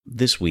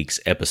This week's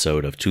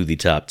episode of To the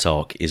Top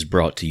Talk is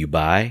brought to you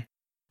by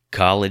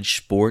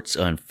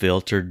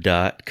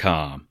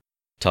CollegeSportsUnfiltered.com.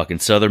 Talking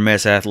Southern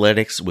Miss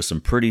athletics with some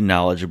pretty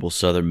knowledgeable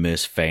Southern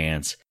Miss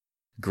fans.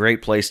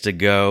 Great place to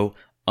go,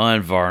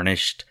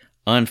 unvarnished,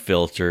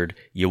 unfiltered.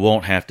 You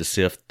won't have to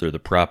sift through the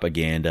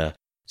propaganda.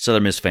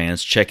 Southern Miss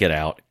fans, check it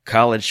out.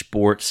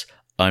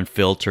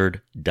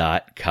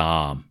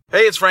 CollegeSportsUnfiltered.com. Hey,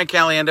 it's Frank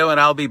Caliendo, and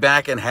I'll be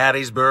back in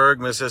Hattiesburg,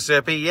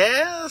 Mississippi.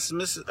 Yes,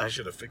 I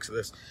should have fixed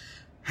this.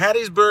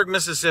 Hattiesburg,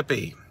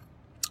 Mississippi,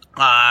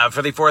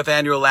 for the 4th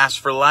annual Laughs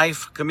for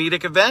Life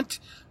comedic event.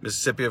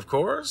 Mississippi, of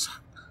course,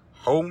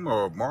 home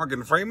of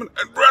Morgan Freeman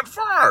and Brett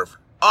Favre.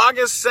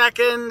 August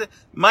 2nd,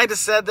 might have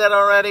said that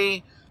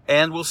already,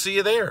 and we'll see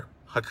you there.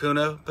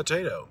 Hakuna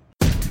Potato.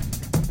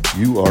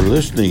 You are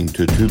listening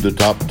to the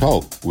Top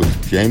Talk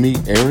with Jamie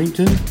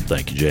Arrington.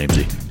 Thank you,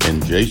 Jamesy.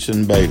 And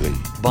Jason Bailey.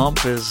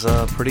 Bump is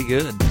pretty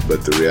good.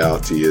 But the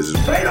reality is,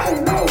 they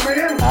don't know,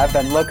 man. I've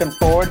been looking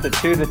forward to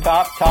the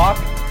Top Talk.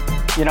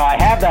 You know, I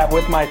have that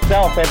with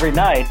myself every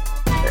night.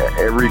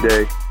 Every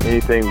day,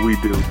 anything we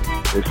do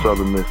is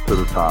Southern Miss to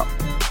the top.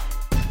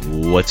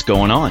 What's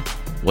going on?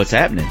 What's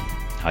happening?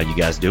 How you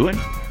guys doing?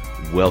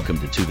 Welcome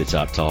to the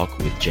Top Talk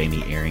with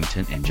Jamie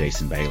Arrington and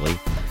Jason Bailey.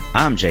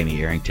 I'm Jamie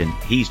Arrington.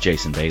 He's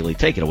Jason Bailey.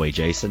 Take it away,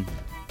 Jason.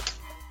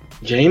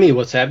 Jamie,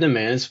 what's happening,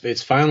 man?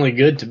 It's finally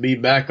good to be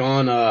back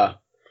on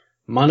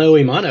mano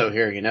a mano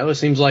here. You know, it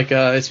seems like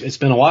it's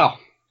been a while.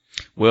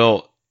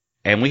 Well,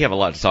 and we have a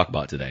lot to talk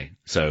about today.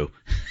 So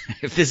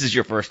if this is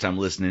your first time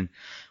listening,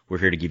 we're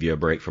here to give you a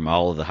break from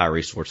all of the High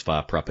Resource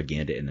 5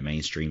 propaganda in the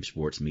mainstream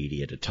sports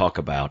media to talk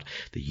about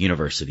the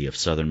University of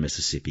Southern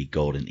Mississippi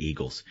Golden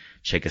Eagles.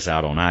 Check us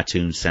out on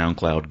iTunes,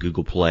 SoundCloud,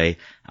 Google Play,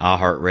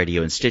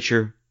 iHeartRadio, and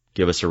Stitcher.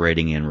 Give us a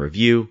rating and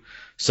review.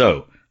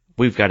 So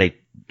we've got an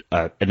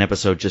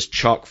episode just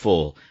chock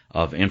full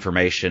of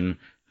information,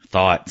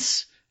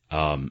 thoughts,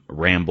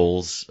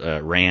 rambles,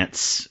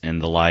 rants,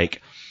 and the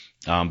like.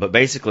 But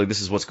basically,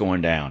 this is what's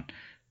going down.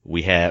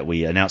 We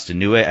announced a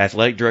new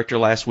athletic director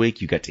last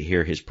week. You got to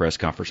hear his press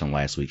conference on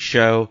last week's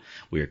show.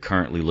 We are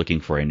currently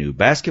looking for a new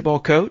basketball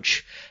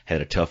coach. Had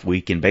a tough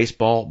week in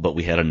baseball, but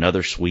we had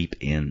another sweep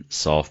in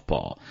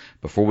softball.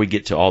 Before we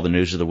get to all the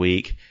news of the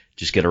week,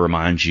 just got to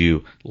remind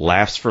you,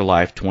 Laughs for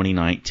Life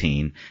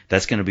 2019.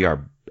 That's going to be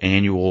our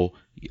annual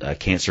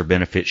cancer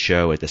benefit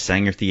show at the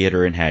Sanger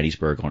Theater in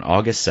Hattiesburg on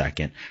August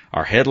 2nd.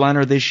 Our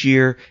headliner this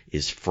year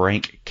is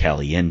Frank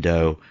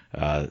Caliendo,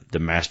 the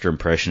master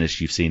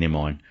impressionist. You've seen him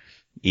on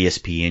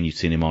ESPN. You've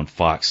seen him on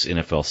Fox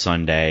NFL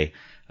Sunday.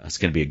 It's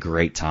going to be a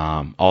great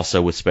time.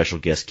 Also with special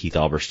guest Keith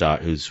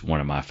Alberstadt, who's one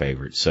of my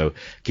favorites. So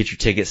get your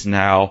tickets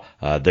now.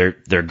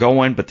 They're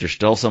going, but there's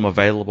still some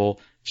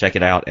available. Check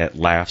it out at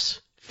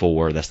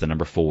laughs4, that's the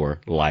number 4,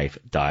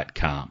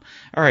 life.com.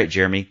 All right,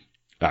 Jeremy.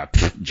 I'll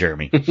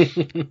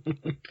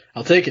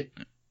take it.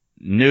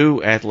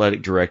 New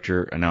athletic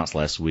director announced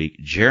last week,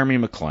 Jeremy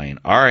McClain.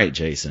 All right,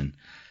 Jason.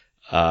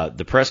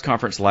 The press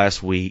conference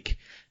last week,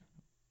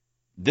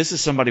 this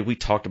is somebody we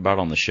talked about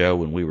on the show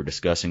when we were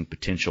discussing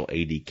potential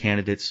AD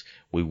candidates.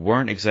 We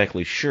weren't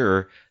exactly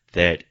sure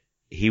that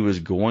he was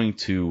going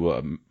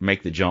to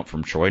make the jump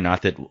from Troy.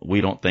 Not that we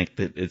don't think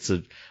that it's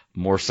a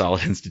more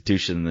solid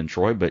institution than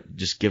Troy, but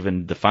just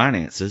given the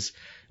finances,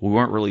 we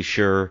weren't really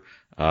sure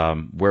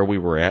where we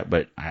were at.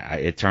 But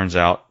it turns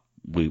out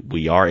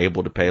we are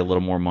able to pay a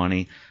little more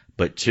money.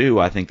 But two,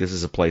 I think this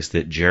is a place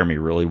that Jeremy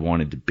really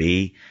wanted to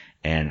be,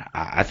 and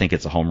I think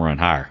it's a home run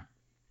hire.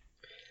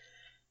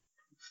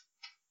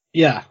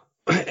 Yeah,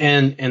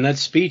 and that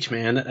speech,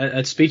 man,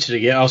 that speech that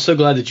again, I was so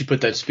glad that you put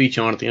that speech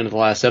on at the end of the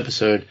last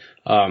episode,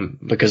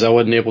 because I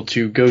wasn't able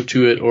to go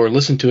to it or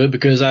listen to it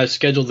because I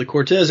scheduled the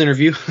Cortez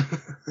interview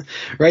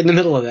right in the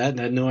middle of that and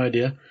had no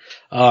idea.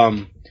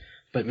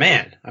 But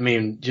man, I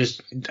mean,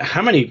 just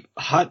how many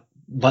hot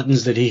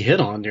buttons did he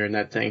hit on during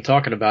that thing,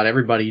 talking about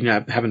everybody, you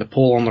know, having to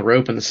pull on the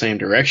rope in the same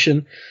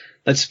direction.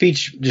 That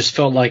speech just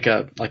felt like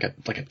a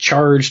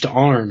charge to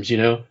arms, you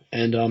know,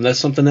 and that's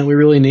something that we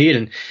really need.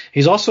 And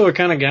he's also a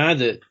kind of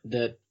guy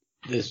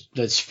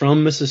that's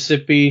from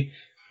Mississippi.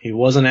 He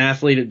was an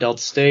athlete at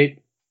Delta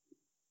State,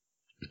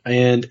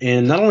 and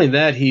not only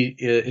that, he,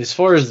 as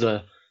far as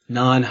the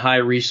non-high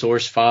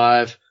resource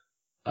 5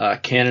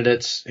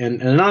 candidates and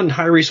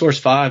non-high resource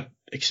 5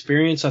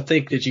 experience, I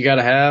think that you got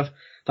to have.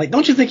 Like,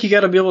 don't you think you got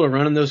to be able to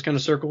run in those kind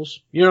of circles?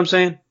 You know what I'm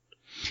saying?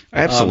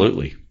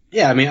 Absolutely.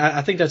 Yeah, I mean,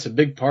 I think that's a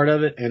big part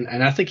of it,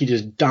 and I think he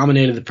just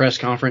dominated the press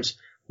conference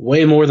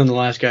way more than the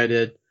last guy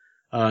did.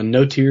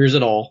 No tears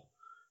at all,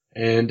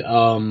 and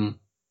I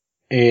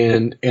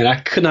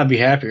could not be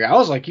happier. I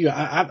was like you,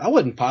 I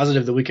wasn't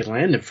positive that we could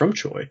land him from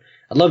Troy.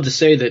 I'd love to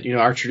say that, you know,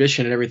 our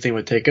tradition and everything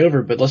would take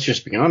over, but let's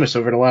just be honest.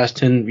 Over the last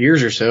 10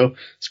 years or so,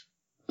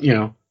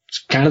 it's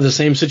kind of the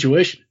same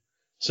situation.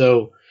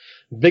 So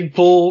big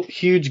pull,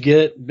 huge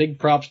get, big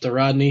props to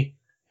Rodney,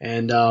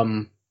 and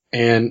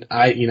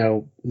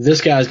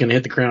this guy's going to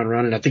hit the ground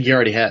running. I think he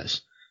already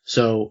has.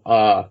 So,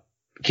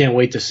 can't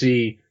wait to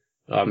see,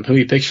 who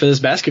he picks for this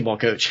basketball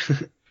coach.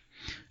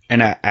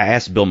 And I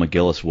asked Bill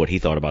McGillis what he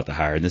thought about the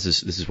hire, and this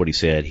is what he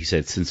said. He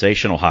said,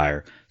 sensational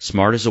hire,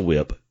 smart as a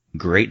whip,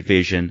 great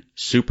vision,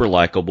 super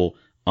likable,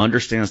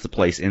 understands the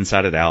place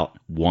inside and out,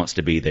 wants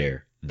to be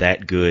there.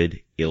 That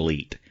good,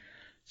 elite.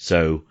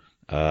 So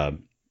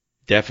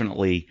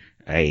definitely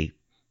a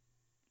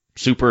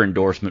super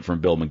endorsement from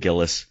Bill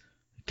McGillis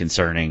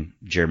concerning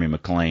Jeremy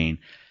McClain.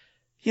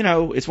 You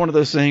know, it's one of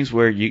those things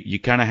where you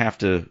kind of have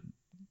to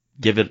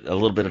give it a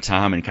little bit of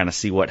time and kind of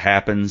see what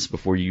happens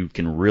before you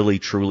can really,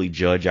 truly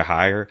judge a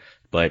hire.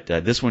 But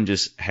this one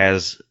just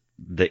has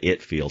the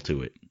it feel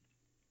to it.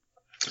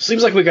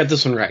 Seems like we got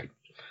this one right.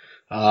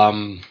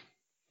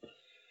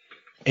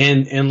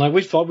 And like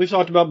we've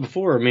talked about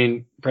before, I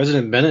mean,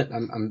 President Bennett,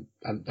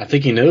 I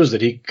think he knows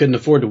that he couldn't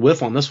afford to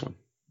whiff on this one.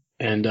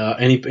 And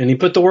he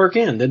put the work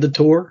in, did the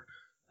tour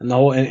and the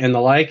whole, and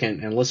the like,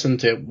 and listened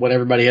to what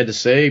everybody had to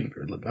say.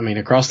 I mean,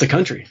 across the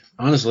country,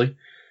 honestly.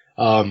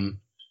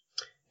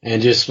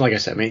 And just like I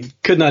said, I mean,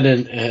 could not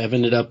have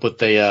ended up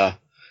with a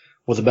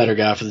better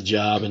guy for the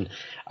job. And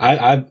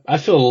I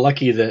feel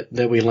lucky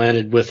that we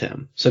landed with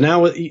him. So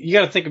now you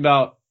got to think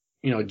about,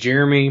 you know,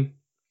 Jeremy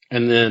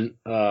and then,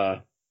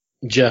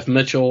 Jeff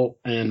Mitchell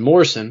and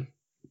Morrison.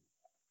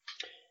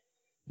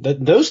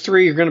 Those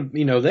three are going to,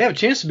 you know, they have a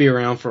chance to be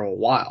around for a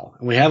while,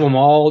 and we have them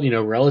all, you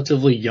know,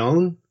 relatively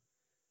young.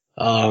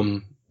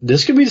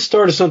 This could be the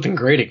start of something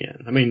great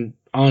again. I mean,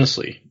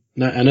 honestly,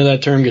 I know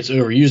that term gets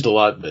overused a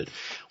lot, but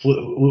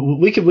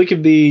we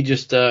could be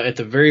just at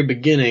the very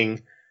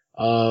beginning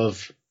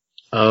of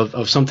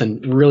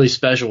something really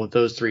special with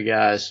those three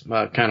guys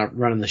kind of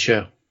running the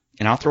show.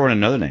 And I'll throw in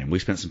another name. We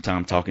spent some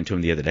time talking to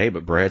him the other day,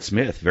 but Brad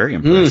Smith, very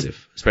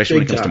impressive, especially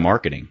when it comes to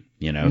marketing.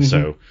 You know,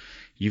 so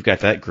you've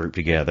got that group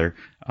together.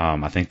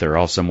 I think they're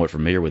all somewhat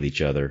familiar with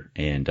each other,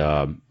 and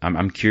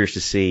I'm curious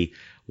to see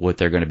what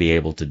they're going to be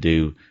able to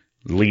do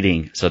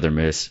leading Southern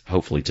Miss,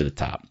 hopefully, to the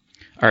top.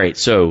 All right,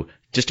 so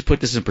just to put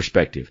this in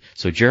perspective,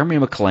 so Jeremy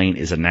McClain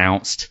is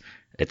announced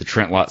at the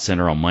Trent Lott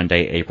Center on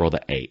Monday, April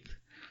the 8th.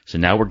 So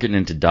now we're getting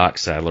into Doc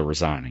Sadler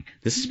resigning.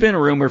 This has been a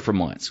rumor for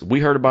months. We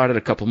heard about it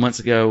a couple months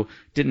ago,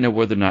 didn't know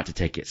whether or not to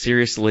take it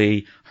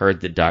seriously, heard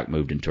that Doc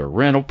moved into a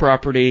rental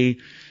property,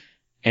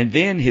 and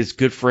then his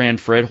good friend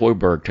Fred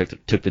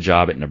Hoiberg took the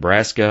job at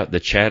Nebraska. The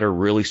chatter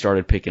really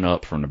started picking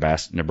up from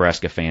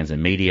Nebraska fans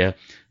and media.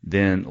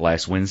 Then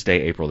last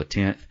Wednesday, April the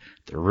 10th,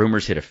 the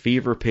rumors hit a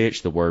fever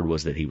pitch. The word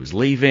was that he was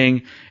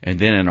leaving, and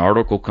then an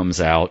article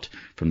comes out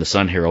from the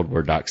Sun-Herald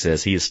where Doc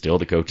says he is still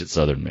the coach at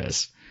Southern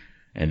Miss.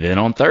 And then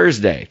on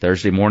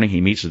Thursday morning,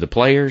 he meets with the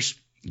players,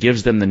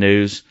 gives them the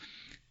news.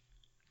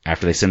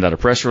 After they send out a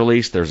press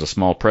release, there's a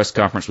small press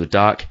conference with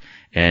Doc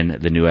and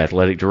the new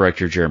athletic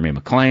director, Jeremy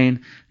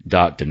McClain.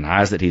 Doc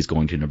denies that he's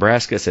going to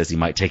Nebraska, says he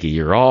might take a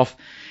year off,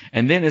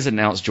 and then is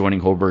announced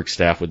joining Hoiberg's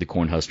staff with the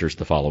Cornhuskers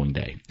the following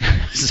day.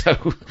 So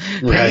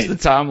that's the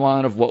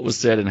timeline of what was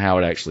said and how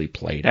it actually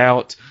played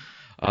out.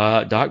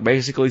 Doc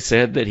basically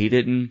said that he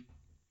didn't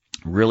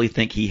really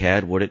think he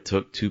had what it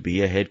took to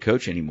be a head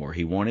coach anymore.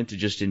 He wanted to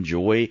just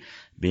enjoy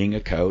being a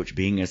coach,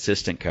 being an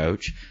assistant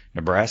coach.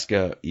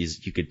 Nebraska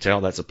is, you could tell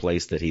that's a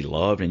place that he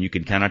loved, and you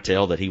could kind of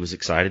tell that he was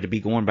excited to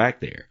be going back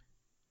there.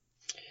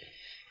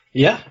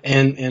 Yeah,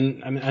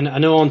 and I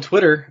know on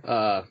Twitter,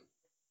 I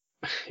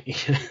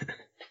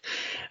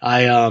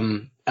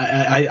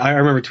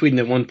remember tweeting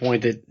at one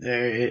point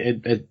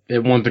that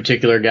at one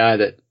particular guy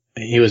that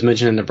he was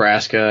mentioning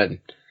Nebraska, and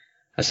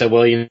I said,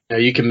 well, you know,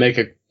 you can make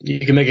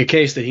a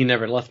case that he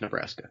never left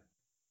Nebraska,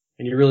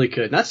 and you really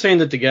could. Not saying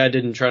that the guy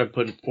didn't try to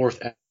put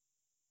forth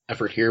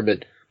effort here,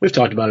 but we've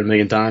talked about it a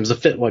million times. The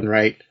fit wasn't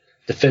right.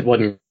 The fit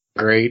wasn't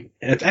great.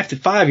 After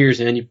 5 years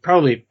in, you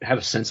probably have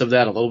a sense of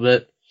that a little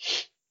bit.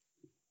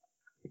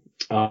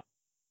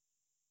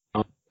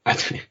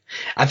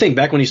 I think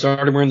back when he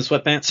started wearing the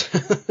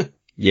sweatpants.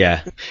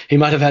 Yeah. He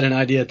might have had an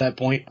idea at that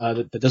point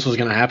that this was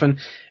going to happen.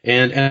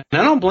 And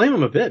I don't blame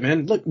him a bit,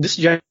 man. Look, this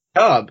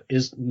job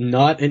is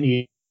not an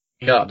easy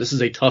job. This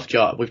is a tough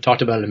job. We've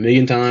talked about it a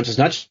million times. It's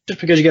not just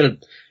because you got to,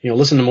 you know,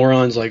 listen to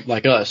morons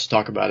like us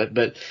talk about it,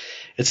 but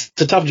it's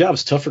a tough job.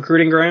 It's a tough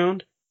recruiting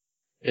ground.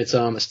 It's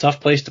a tough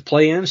place to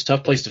play in. It's a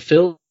tough place to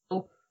fill.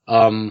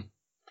 And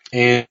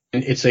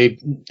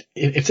it'd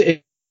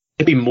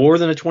be more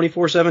than a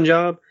 24/7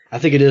 job. I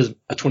think it is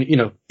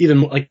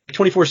even like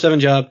 24/7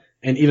 job,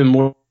 and even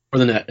more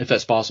than that if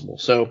that's possible.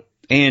 So,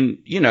 and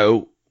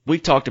we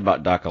talked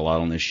about Doc a lot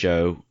on this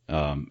show.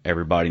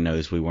 Everybody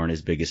knows we weren't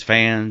his biggest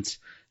fans.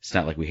 It's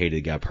not like we hated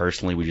the guy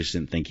personally. We just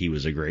didn't think he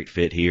was a great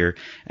fit here.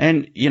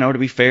 And, to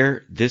be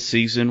fair, this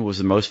season was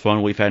the most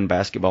fun we've had in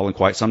basketball in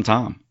quite some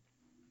time.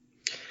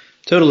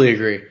 Totally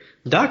agree.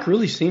 Doc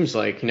really seems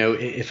like,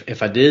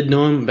 if I did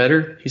know him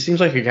better, he seems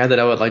like a guy that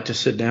I would like to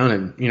sit down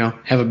and,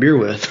 have a beer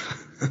with.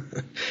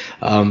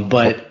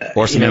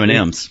 Or some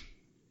M&Ms.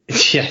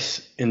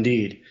 Yes,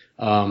 indeed.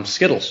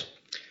 Skittles.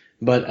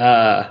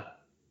 But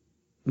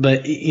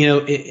he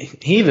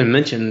even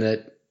mentioned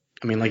that,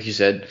 like you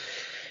said,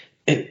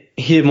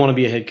 he didn't want to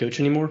be a head coach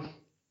anymore.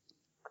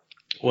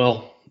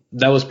 Well,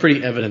 that was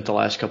pretty evident the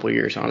last couple of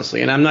years,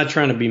 honestly. And I'm not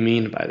trying to be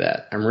mean by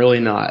that. I'm really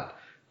not.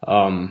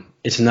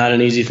 It's not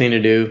an easy thing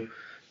to do,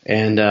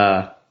 and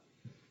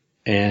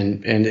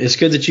it's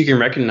good that you can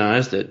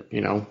recognize that,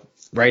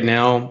 right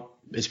now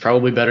it's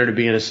probably better to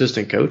be an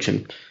assistant coach,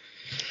 and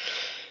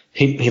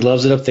he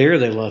loves it up there.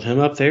 They love him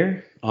up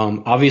there.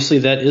 Obviously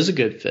that is a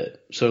good fit.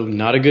 So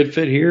not a good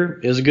fit here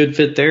is a good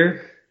fit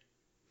there.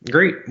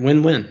 Great.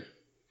 Win-win.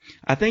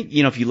 I think,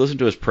 if you listen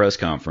to his press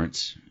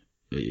conference,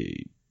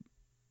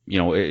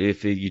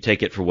 if you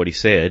take it for what he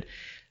said,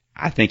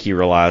 I think he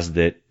realized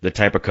that the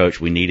type of coach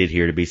we needed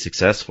here to be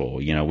successful,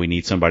 we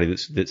need somebody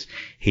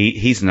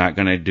he's not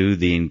going to do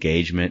the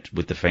engagement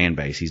with the fan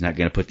base. He's not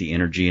going to put the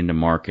energy into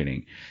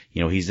marketing.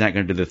 He's not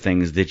going to do the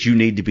things that you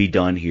need to be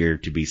done here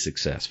to be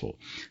successful.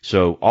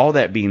 So all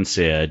that being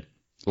said,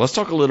 let's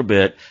talk a little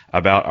bit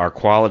about our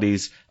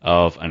qualities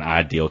of an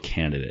ideal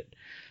candidate.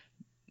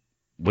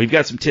 We've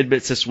got some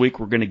tidbits this week.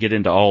 We're going to get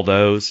into all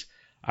those.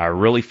 I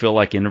really feel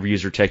like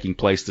interviews are taking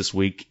place this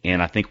week,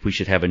 and I think we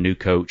should have a new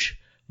coach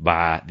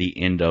by the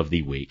end of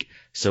the week.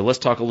 So let's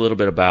talk a little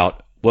bit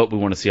about what we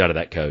want to see out of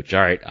that coach.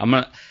 All right, I'm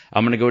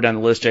gonna go down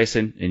the list,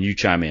 Jason, and you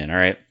chime in. All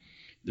right.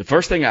 The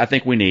first thing I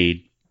think we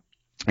need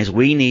is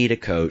a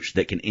coach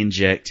that can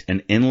inject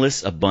an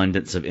endless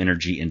abundance of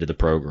energy into the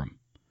program.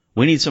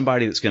 We need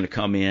somebody that's going to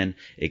come in,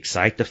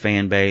 excite the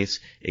fan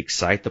base,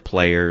 excite the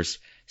players,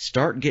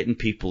 start getting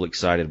people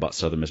excited about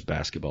Southern Miss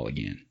basketball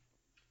again.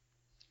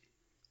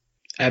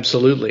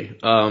 Absolutely.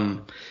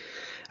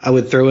 I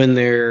would throw in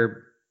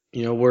there,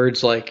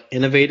 words like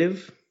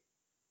innovative,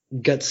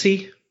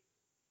 gutsy,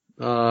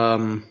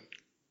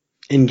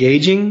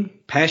 engaging,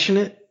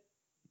 passionate,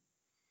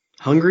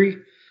 hungry,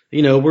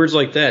 words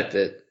like that,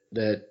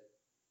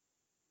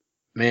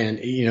 man,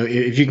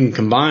 if you can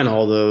combine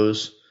all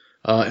those,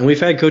 and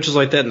we've had coaches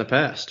like that in the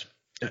past.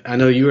 I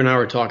know you and I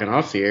were talking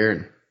off the air,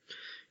 and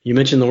you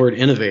mentioned the word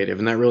innovative,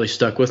 and that really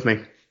stuck with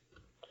me.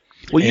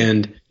 Well,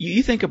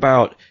 you think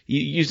about,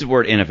 you use the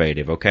word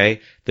innovative,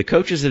 okay? The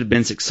coaches that have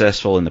been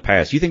successful in the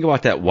past, you think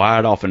about that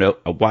wide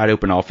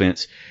open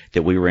offense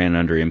that we ran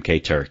under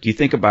MK Turk. You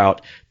think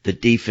about the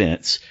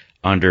defense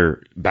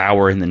under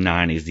Bauer in the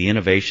 90s, the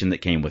innovation that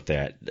came with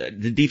that.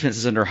 The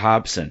defenses under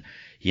Hobson,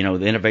 the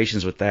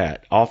innovations with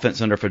that.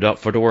 Offense under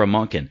Fedora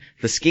Munkin.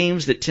 The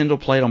schemes that Tyndall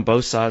played on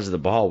both sides of the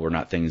ball were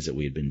not things that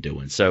we had been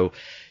doing. So,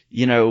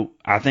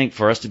 I think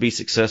for us to be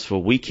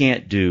successful, we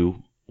can't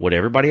do what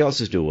everybody else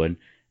is doing,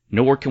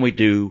 nor can we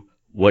do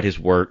what has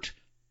worked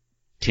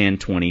 10,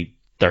 20,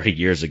 30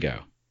 years ago.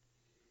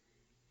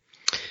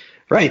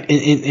 Right.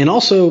 And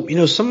also,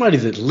 somebody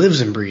that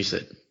lives and breathes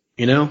it,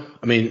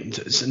 not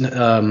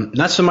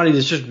somebody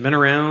that's just been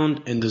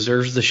around and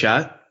deserves the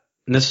shot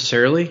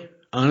necessarily,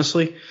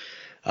 honestly.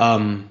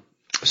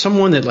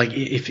 Someone that, like,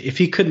 if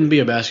he couldn't be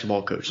a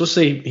basketball coach, let's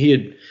say he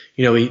had,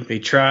 he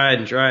tried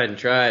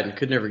and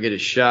could never get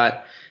his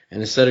shot. And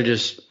instead of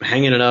just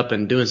hanging it up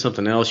and doing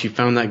something else, you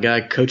found that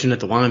guy coaching at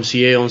the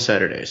YMCA on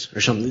Saturdays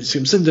or something.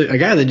 A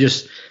guy that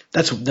just,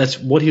 that's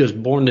what he was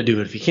born to do.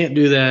 And if he can't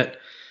do that,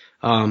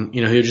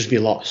 he'll just be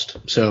lost.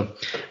 So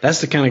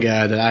that's the kind of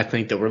guy that I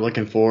think that we're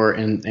looking for,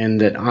 and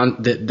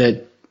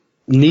that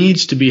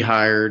needs to be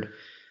hired,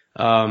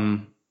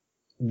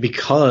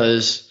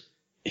 because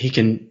he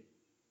can.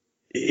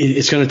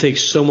 It's going to take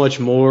so much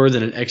more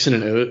than an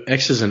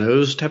X's and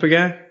O's type of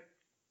guy.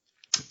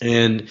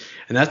 And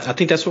I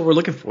think that's what we're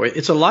looking for.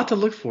 It's a lot to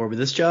look for, but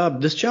this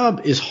job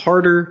is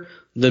harder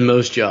than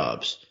most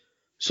jobs.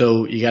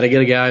 So you got to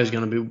get a guy who's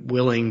going to be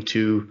willing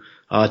to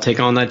take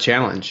on that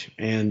challenge.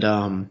 And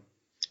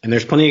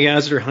there's plenty of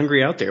guys that are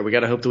hungry out there. We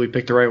got to hope that we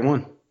pick the right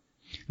one.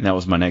 And that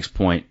was my next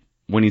point.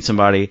 We need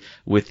somebody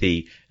with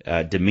the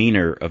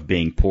demeanor of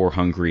being poor,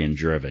 hungry, and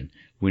driven.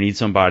 We need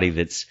somebody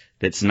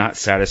that's not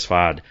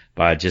satisfied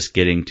by just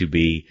getting to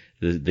be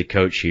the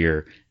coach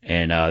here.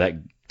 And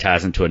that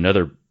ties into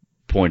another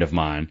point of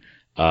mine.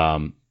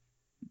 I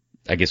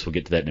guess we'll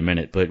get to that in a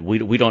minute, but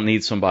we don't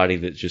need somebody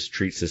that just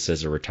treats this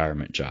as a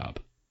retirement job.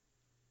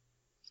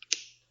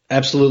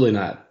 Absolutely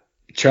not.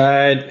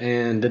 Tried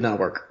and did not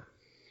work.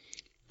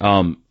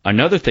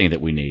 Another thing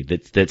that we need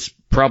that's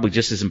probably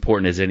just as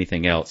important as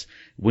anything else,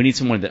 we need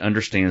someone that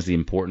understands the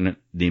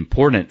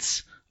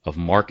importance of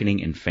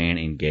marketing and fan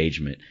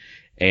engagement.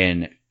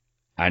 And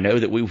I know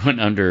that we went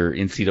under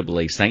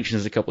NCAA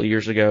sanctions a couple of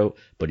years ago,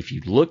 but if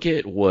you look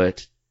at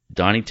what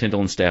Donnie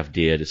Tyndall and staff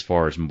did as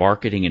far as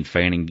marketing and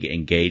fan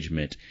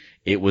engagement,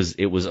 it was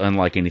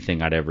unlike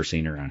anything I'd ever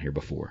seen around here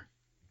before.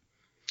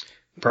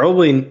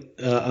 Probably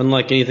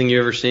unlike anything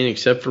you've ever seen,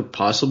 except for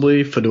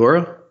possibly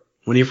Fedora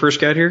when he first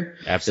got here.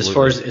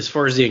 Absolutely. As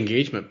far as the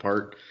engagement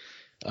part,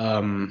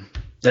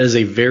 that is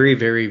a very,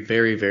 very,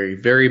 very, very,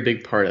 very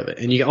big part of it.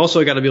 And you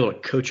also got to be able to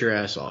coach your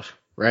ass off,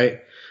 right?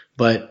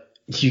 But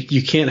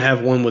you can't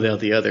have one without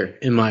the other,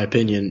 in my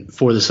opinion,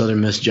 for the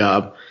Southern Miss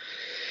job.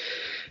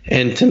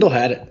 And Tyndall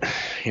had it,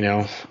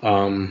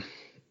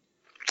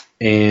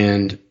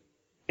 and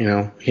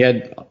he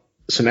had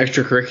some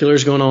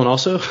extracurriculars going on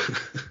also.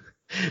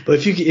 But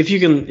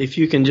if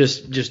you can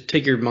just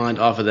take your mind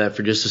off of that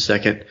for just a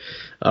second,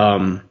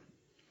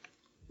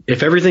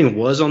 if everything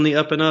was on the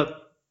up and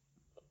up,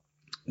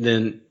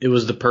 then it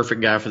was the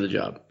perfect guy for the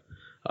job.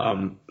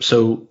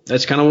 So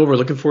that's kind of what we're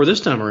looking for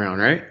this time around,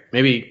 right?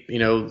 Maybe,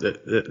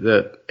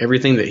 the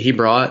everything that he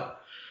brought,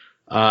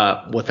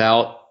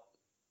 without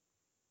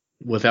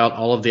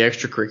all of the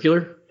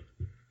extracurricular.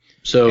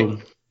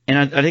 So.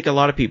 And I think a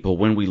lot of people,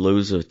 when we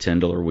lose a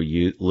Tyndall or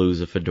we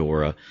lose a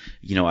Fedora,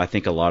 I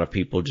think a lot of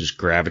people just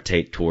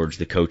gravitate towards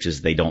the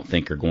coaches they don't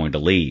think are going to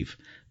leave.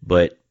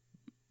 But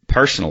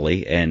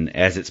personally, and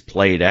as it's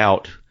played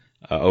out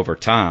over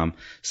time,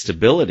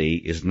 stability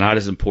is not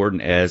as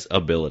important as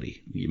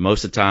ability.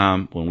 Most of the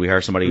time, when we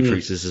hire somebody who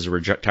treats this as a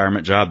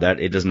retirement job, that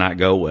it does not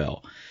go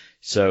well.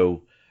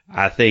 So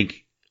I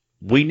think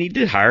we need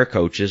to hire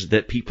coaches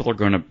that people are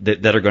going to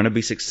that are going to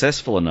be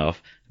successful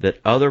enough that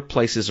other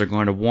places are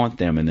going to want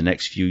them in the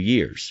next few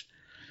years.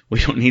 We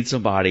don't need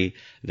somebody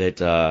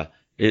that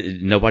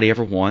nobody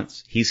ever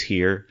wants. He's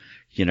here.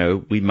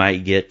 We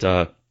might make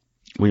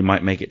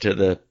it to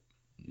the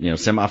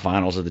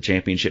semifinals of the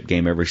championship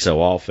game every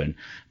so often.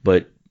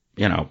 But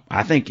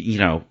I think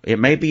it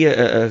may be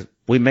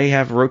we may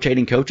have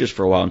rotating coaches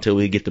for a while until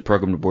we get the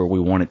program to where we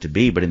want it to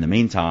be. But in the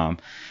meantime,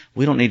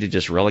 we don't need to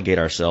just relegate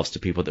ourselves to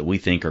people that we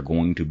think are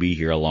going to be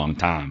here a long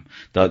time.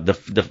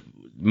 The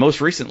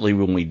most recently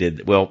when we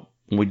did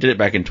it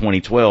back in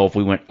 2012,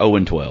 we went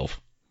 0-12.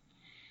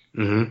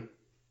 Mm-hmm.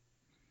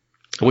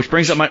 Which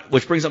brings up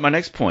my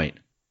next point,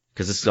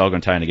 because this is all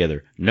going to tie in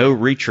together. No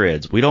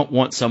retreads. We don't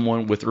want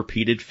someone with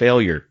repeated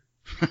failure.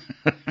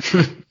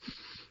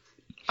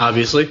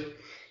 Obviously.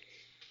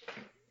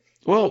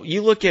 Well,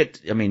 you look at,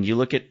 I hate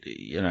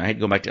to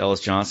go back to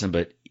Ellis Johnson,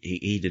 but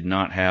he did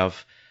not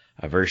have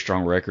a very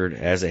strong record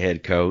as a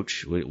head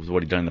coach with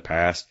what he'd done in the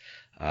past.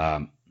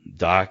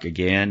 Doc,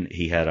 again,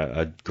 he had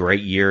a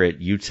great year at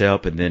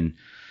UTEP, and then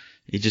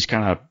he just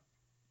kind of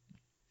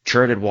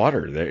treaded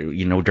water there,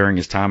 during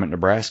his time at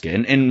Nebraska.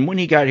 And when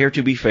he got here,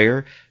 to be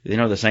fair,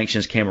 the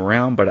sanctions came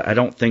around, but I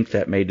don't think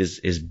that made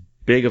as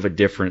big of a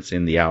difference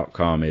in the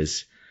outcome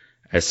as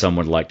some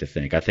would like to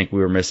think. I think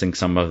we were missing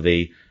some of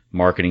the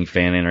marketing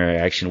fan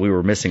interaction. We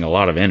were missing a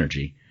lot of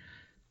energy,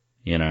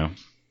 Yeah,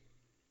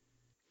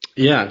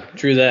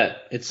 true that.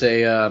 It's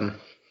we've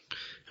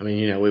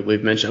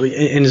mentioned,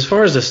 and as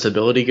far as the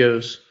stability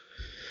goes,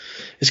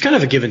 it's kind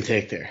of a give and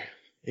take there.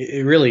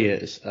 It really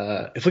is.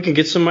 If we can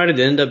get somebody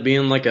to end up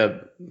being like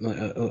a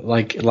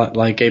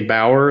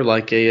Bauer,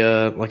 like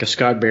a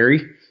Scott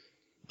Berry,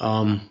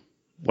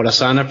 would I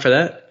sign up for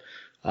that?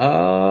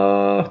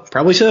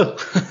 Probably so.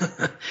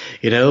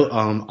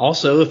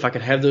 Also, if I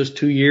could have those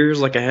 2 years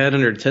like I had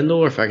under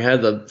Tyndall, or if I could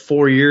have the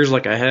 4 years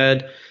like I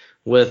had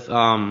with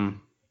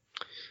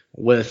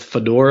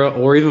Fedora,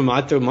 or even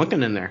might throw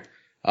Monken in there.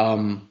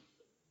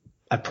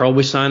 I'd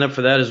probably sign up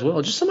for that as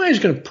well. Just somebody who's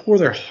going to pour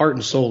their heart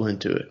and soul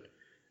into it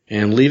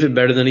and leave it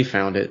better than he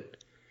found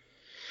it.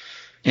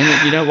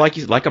 And,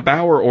 like a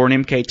Bauer or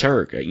an MK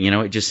Turk,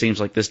 it just seems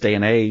like this day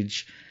and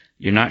age,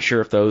 you're not sure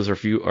if those are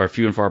few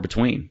and far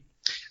between.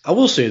 I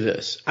will say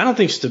this. I don't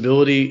think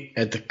stability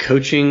at the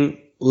coaching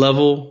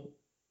level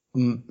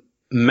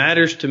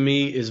matters to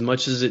me as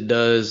much as it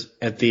does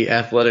at the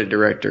athletic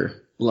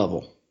director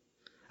level.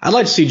 I'd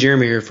like to see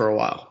Jeremy here for a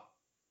while.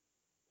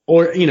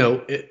 Or,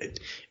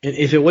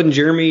 if it wasn't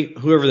Jeremy,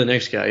 whoever the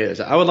next guy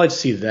is, I would like to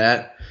see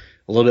that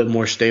a little bit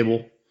more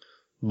stable.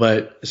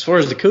 But as far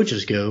as the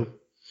coaches go,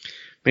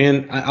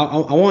 man,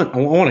 I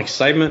want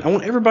excitement. I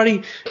want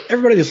everybody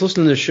that's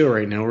listening to this show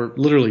right now, we're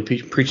literally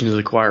preaching to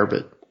the choir,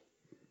 but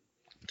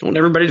I want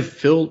everybody to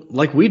feel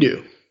like we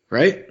do,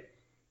 right?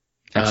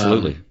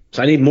 Absolutely.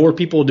 So I need more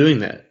people doing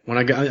that. When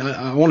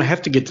I want to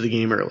have to get to the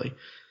game early,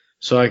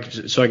 so I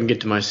can get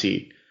to my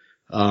seat.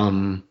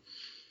 For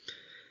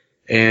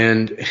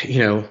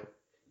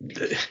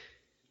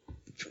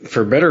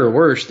better or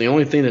worse, the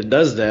only thing that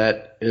does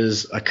that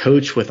is a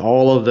coach with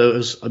all of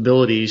those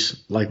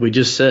abilities, like we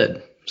just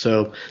said.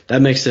 So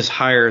that makes this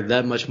hire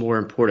that much more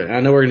important. I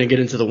know we're going to get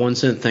into the 1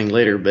 cent thing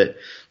later, but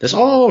this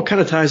all kind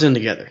of ties in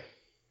together.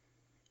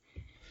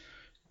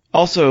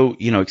 Also,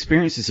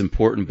 experience is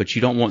important, but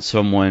you don't want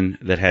someone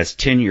that has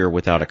tenure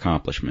without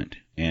accomplishment.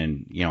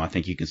 And, I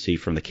think you can see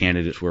from the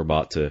candidates we're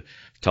about to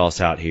toss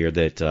out here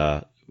that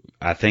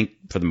I think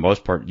for the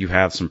most part you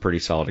have some pretty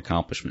solid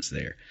accomplishments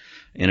there.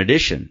 In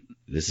addition,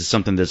 this is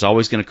something that's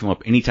always going to come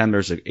up anytime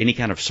there's any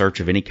kind of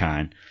search of any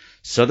kind.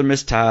 Southern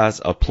Miss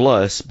ties a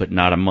plus, but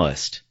not a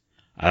must.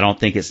 I don't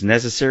think it's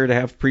necessary to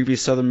have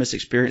previous Southern Miss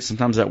experience.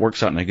 Sometimes that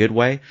works out in a good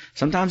way.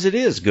 Sometimes it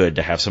is good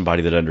to have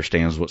somebody that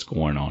understands what's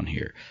going on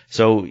here.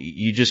 So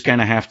you just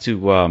kind of have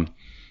to,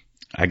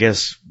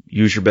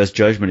 use your best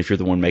judgment if you're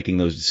the one making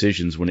those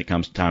decisions when it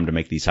comes time to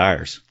make these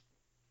hires.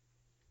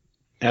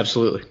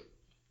 Absolutely.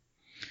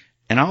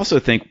 And I also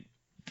think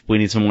we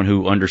need someone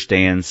who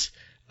understands,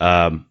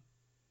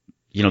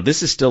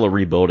 this is still a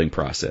rebuilding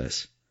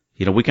process.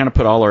 We kind of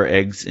put all our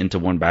eggs into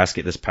one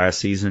basket this past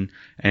season,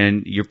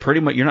 and you're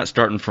not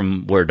starting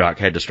from where Doc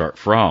had to start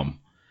from,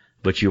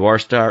 but you are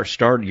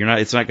starting.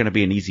 It's not going to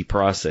be an easy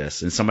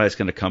process, and somebody's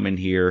going to come in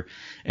here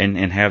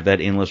and have that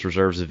endless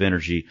reserves of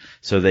energy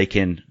so they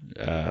can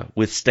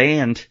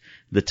withstand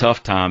the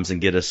tough times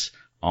and get us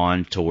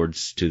on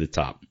towards to the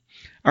top.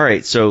 All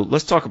right, so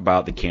let's talk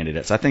about the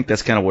candidates. I think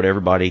that's kind of what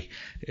everybody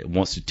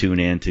wants to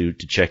tune in to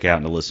check out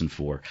and to listen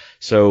for.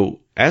 So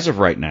as of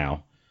right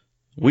now,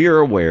 we are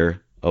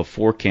aware of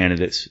 4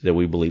 candidates that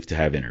we believe to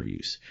have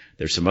interviews.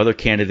 There's some other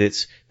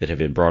candidates that have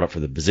been brought up for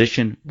the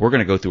position. We're going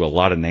to go through a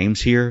lot of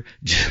names here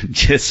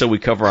just so we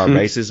cover our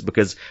bases,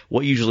 because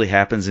what usually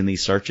happens in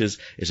these searches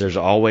is there's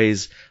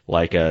always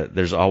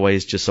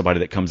just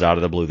somebody that comes out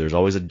of the blue. There's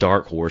always a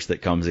dark horse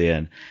that comes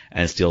in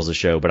and steals the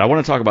show. But I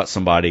want to talk about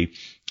somebody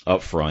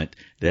up front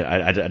that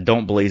I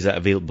don't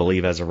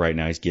believe as of right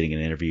now he's getting an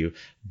interview.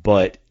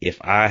 But if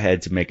I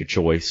had to make a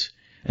choice,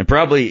 and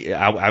probably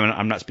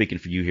I'm not speaking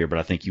for you here, but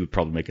I think you would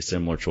probably make a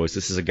similar choice.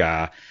 This is a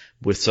guy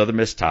with Southern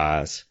Miss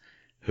ties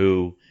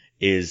who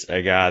is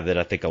a guy that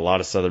I think a lot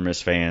of Southern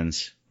Miss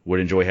fans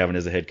would enjoy having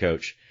as a head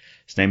coach.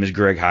 His name is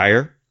Greg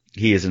Heiar.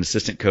 He is an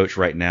assistant coach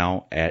right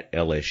now at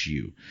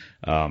LSU.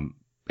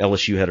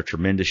 LSU had a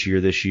tremendous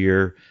year this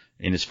year.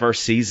 In his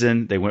first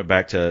season, they went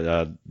back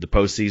to the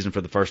postseason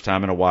for the first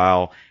time in a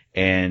while,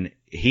 and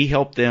he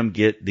helped them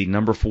get the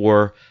number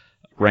 4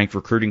 ranked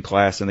recruiting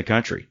class in the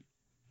country.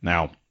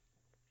 Now,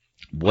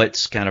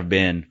 what's kind of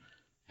been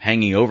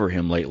hanging over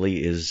him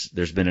lately is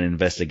there's been an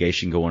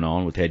investigation going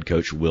on with head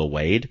coach Will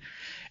Wade.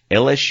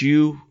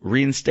 LSU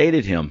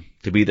reinstated him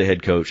to be the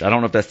head coach. I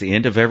don't know if that's the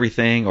end of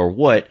everything or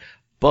what,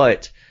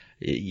 but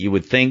you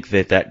would think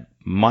that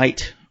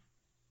might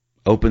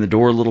open the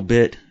door a little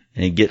bit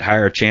and get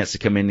Heiar a chance to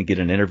come in and get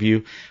an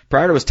interview.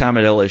 Prior to his time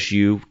at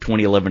LSU,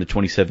 2011 to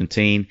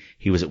 2017,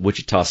 he was at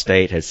Wichita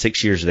State, had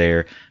 6 years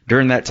there.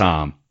 During that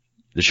time,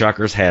 the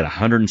Shockers had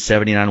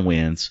 179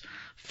 wins,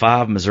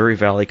 5 Missouri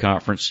Valley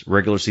Conference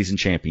regular season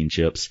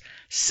championships,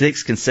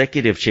 6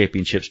 consecutive trips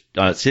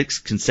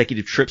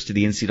to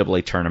the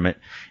NCAA tournament,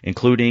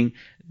 including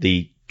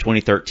the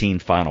 2013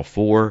 Final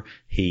Four.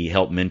 He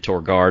helped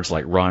mentor guards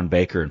like Ron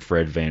Baker and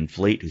Fred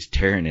VanVleet, who's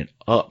tearing it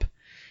up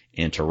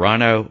in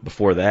Toronto.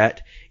 Before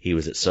that, he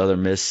was at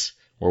Southern Miss,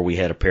 where we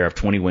had a pair of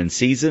 20-win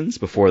seasons.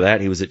 Before that,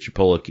 he was at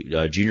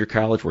Chipola Junior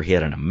College, where he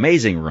had an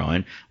amazing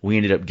run. We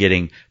ended up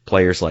getting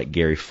players like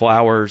Gary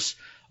Flowers,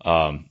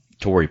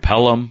 Torrey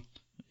Pelham,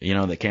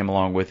 that came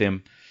along with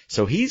him.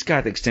 So he's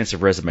got an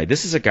extensive resume.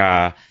 This is a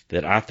guy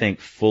that I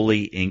think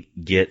fully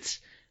gets,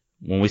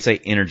 when we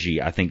say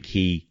energy, I think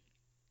he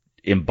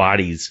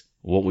embodies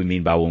what we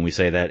mean by when we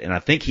say that. And I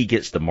think he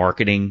gets the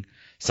marketing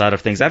side of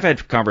things. I've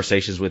had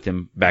conversations with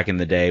him back in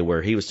the day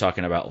where he was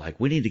talking about, like,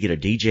 we need to get a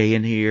DJ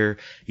in here,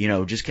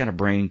 just kind of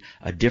bring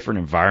a different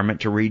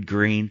environment to Reed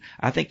Green.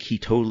 I think he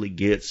totally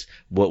gets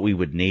what we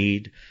would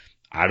need.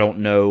 I don't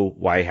know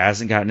why he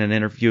hasn't gotten an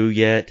interview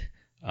yet.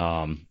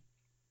 I'm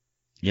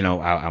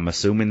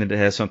assuming that it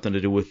has something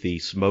to do with the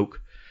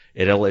smoke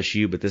at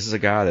LSU, but this is a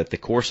guy that the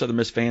core Southern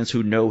Miss fans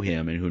who know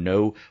him and who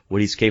know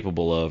what he's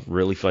capable of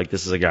really feel like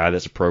this is a guy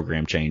that's a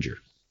program changer.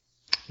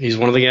 He's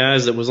one of the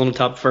guys that was on the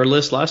top of our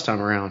list last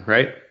time around,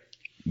 right?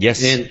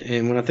 Yes.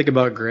 And when I think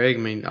about Greg,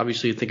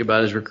 obviously you think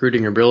about his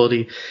recruiting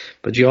ability,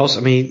 but you also,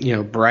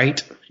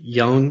 bright,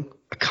 young,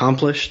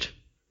 accomplished,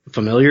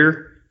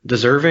 familiar,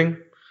 deserving.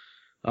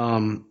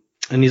 And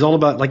he's all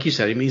about, like you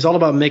said, he's all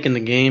about making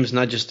the games,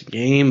 not just a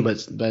game,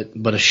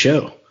 but a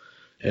show.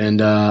 And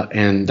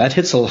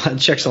that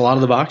checks a lot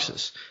of the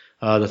boxes.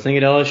 The thing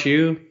at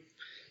LSU,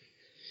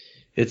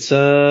 it's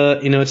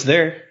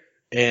there.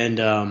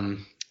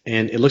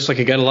 And it looks like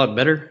it got a lot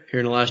better here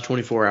in the last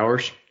 24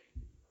 hours.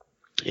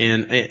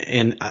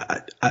 And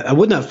I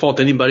would not fault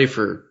anybody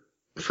for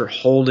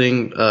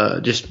holding,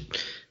 just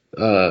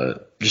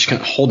kind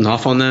of holding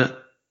off on that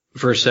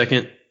for a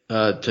second,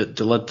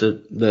 to let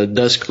the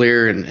dust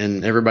clear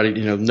and everybody,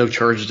 no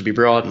charges to be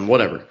brought and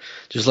whatever.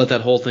 Just let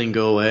that whole thing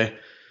go away.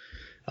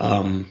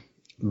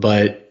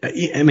 But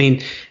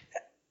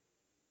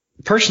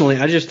personally,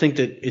 I just think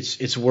that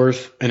it's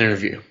worth an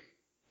interview.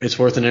 It's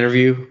worth an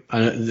interview.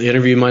 The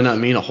interview might not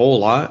mean a whole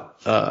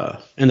lot.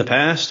 In the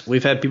past,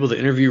 we've had people that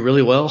interview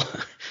really well.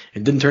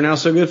 It didn't turn out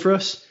so good for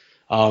us.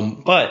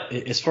 But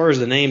as far as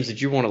the names that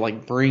you want to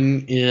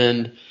bring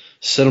in,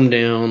 sit them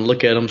down,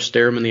 look at them,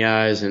 stare them in the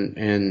eyes,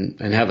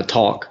 and have a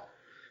talk.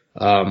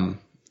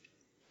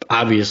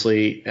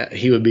 Obviously,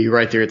 he would be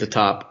right there at the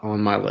top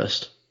on my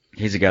list.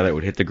 He's a guy that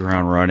would hit the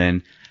ground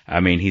running.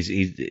 He's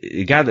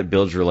a guy that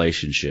builds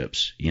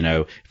relationships.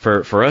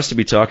 For us to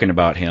be talking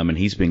about him, and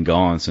he's been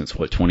gone since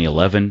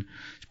 2011.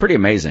 It's pretty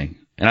amazing.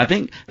 And I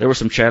think there was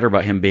some chatter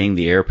about him being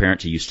the heir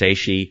apparent to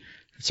Eustace.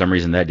 For some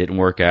reason that didn't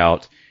work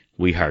out.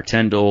 We hired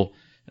Tyndall.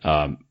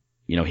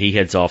 He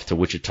heads off to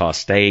Wichita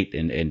State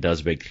and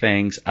does big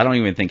things. I don't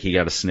even think he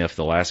got a sniff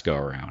the last go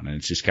around, and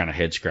it's just kind of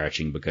head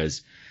scratching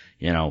because,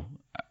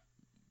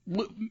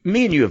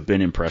 me and you have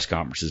been in press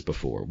conferences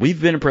before.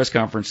 We've been in press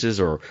conferences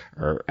or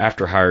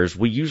after hires.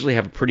 We usually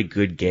have a pretty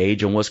good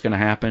gauge on what's going to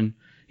happen.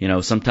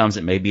 Sometimes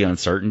it may be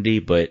uncertainty,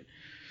 but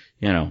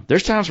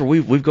there's times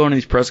where we've gone to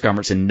these press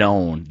conferences and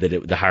known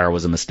that the hire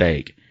was a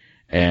mistake.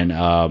 And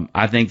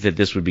I think that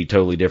this would be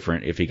totally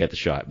different if he got the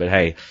shot. But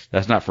hey,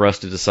 that's not for us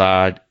to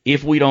decide.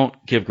 If we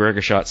don't give Greg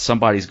a shot,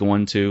 somebody's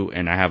going to,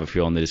 and I have a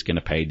feeling that it's going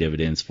to pay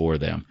dividends for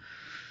them.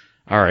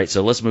 All right,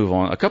 so let's move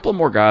on. A couple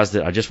more guys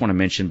that I just want to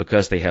mention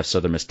because they have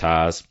Southern Miss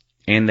ties,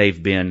 and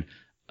they've been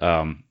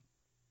kind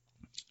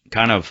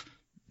of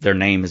their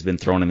name has been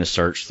thrown in the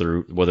search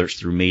through whether it's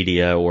through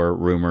media or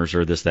rumors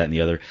or this, that, and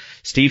the other.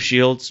 Steve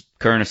Shields,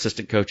 current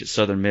assistant coach at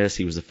Southern Miss.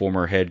 He was the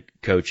former head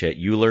coach at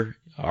Euler,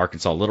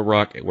 Arkansas Little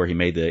Rock, where he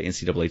made the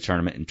NCAA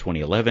tournament in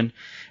 2011.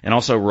 And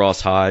also Ross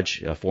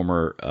Hodge, a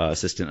former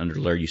assistant under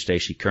Larry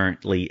Eustace,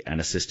 currently an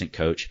assistant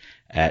coach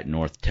at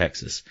North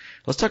Texas.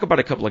 Let's talk about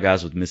a couple of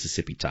guys with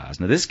Mississippi ties.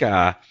 Now, this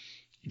guy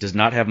does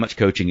not have much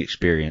coaching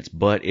experience,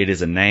 but it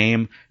is a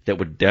name that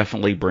would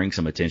definitely bring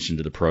some attention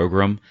to the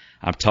program.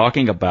 I'm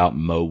talking about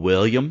Mo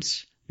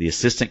Williams, the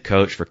assistant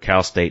coach for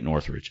Cal State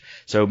Northridge.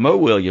 So Mo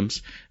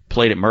Williams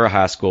played at Murrah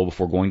High School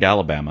before going to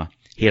Alabama.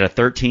 He had a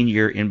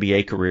 13-year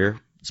NBA career,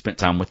 spent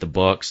time with the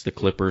Bucks, the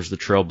Clippers, the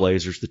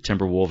Trailblazers, the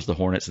Timberwolves, the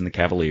Hornets, and the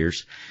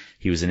Cavaliers.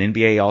 He was an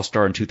NBA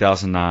All-Star in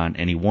 2009,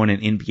 and he won an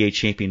NBA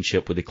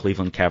championship with the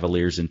Cleveland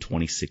Cavaliers in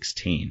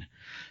 2016.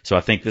 So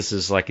I think this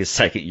is like his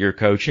second year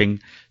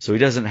coaching. So he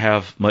doesn't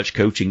have much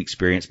coaching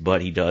experience,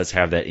 but he does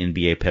have that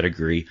NBA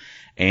pedigree,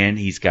 and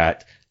he's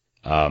got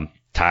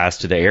ties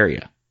to the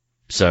area.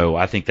 So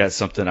I think that's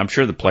something I'm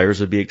sure the players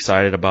would be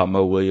excited about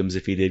Mo Williams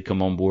if he did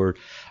come on board.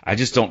 I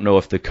just don't know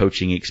if the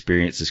coaching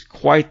experience is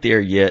quite there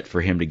yet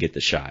for him to get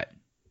the shot.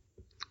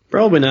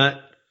 Probably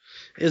not.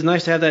 It's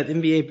nice to have that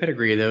NBA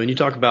pedigree, though. And you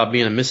talk about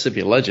being a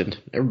Mississippi legend.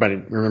 Everybody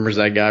remembers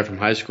that guy from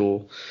high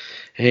school.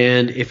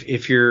 And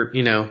if you're,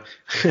 you know,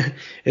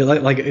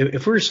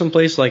 if we're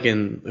someplace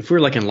if we're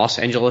like in Los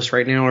Angeles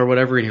right now or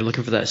whatever, and you're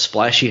looking for that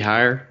splashy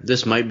hire,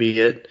 this might be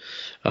it.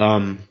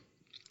 I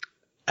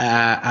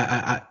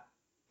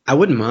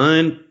wouldn't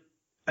mind.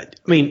 I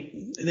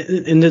mean,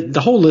 in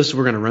the whole list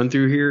we're going to run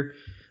through here,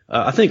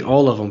 I think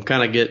all of them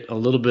kind of get a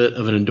little bit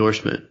of an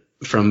endorsement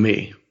from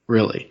me,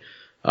 really.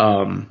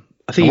 I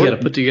think you got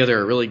to put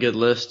together a really good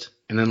list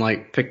and then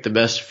like pick the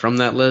best from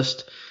that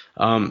list.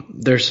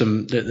 There's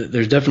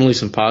definitely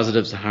some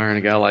positives to hiring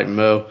a guy like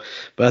Mo,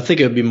 but I think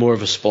it would be more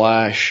of a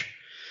splash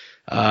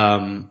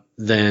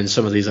than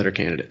some of these other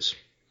candidates.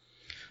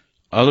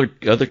 Other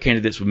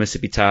candidates with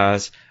Mississippi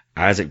ties,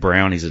 Isaac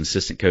Brown, he's an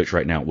assistant coach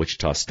right now at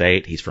Wichita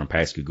State. He's from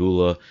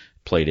Pascagoula,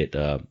 played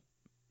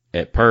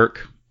at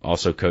Perk,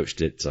 also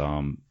coached at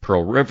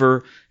Pearl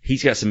River.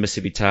 He's got some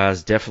Mississippi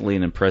ties, definitely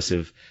an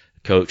impressive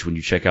coach when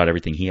you check out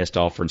everything he has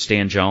to offer. And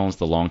Stan Jones,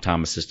 the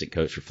longtime assistant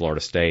coach for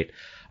Florida State,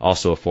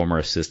 also a former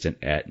assistant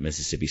at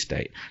Mississippi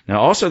State.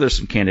 Now, also there's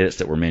some candidates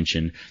that were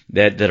mentioned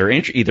that are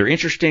either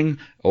interesting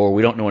or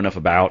we don't know enough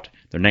about.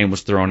 Their name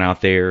was thrown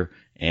out there,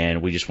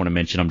 and we just want to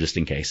mention them just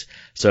in case.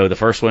 So the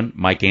first one,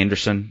 Mike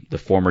Anderson, the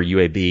former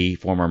UAB,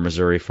 former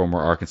Missouri,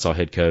 former Arkansas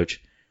head coach.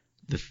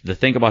 The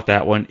thing about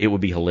that one, it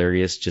would be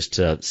hilarious just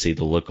to see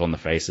the look on the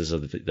faces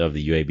of the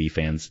UAB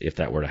fans if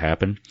that were to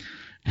happen.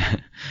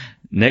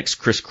 Next,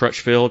 Chris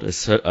Crutchfield,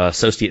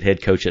 associate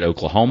head coach at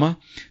Oklahoma.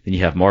 Then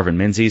you have Marvin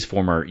Menzies,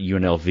 former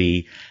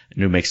UNLV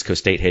New Mexico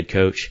State head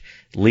coach.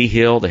 Lee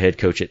Hill, the head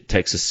coach at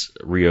Texas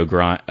Rio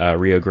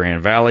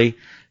Grande Valley.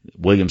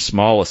 William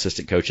Small,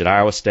 assistant coach at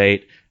Iowa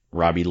State.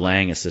 Robbie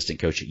Lang, assistant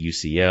coach at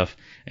UCF.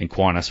 And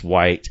Quannas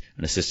White,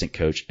 an assistant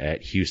coach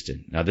at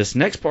Houston. Now, this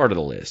next part of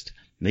the list,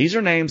 these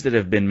are names that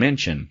have been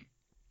mentioned,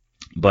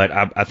 but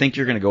I think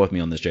you're going to go with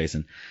me on this,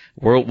 Jason.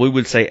 We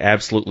would say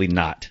absolutely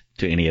not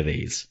to any of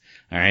these.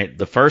 All right.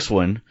 The first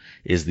one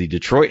is the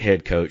Detroit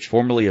head coach,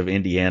 formerly of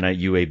Indiana,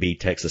 UAB,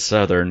 Texas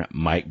Southern,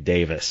 Mike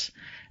Davis.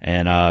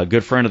 And a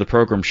good friend of the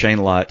program, Shane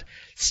Lott,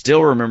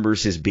 still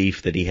remembers his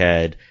beef that he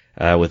had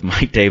with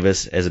Mike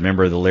Davis as a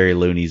member of the Larry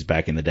Loonies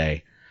back in the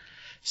day.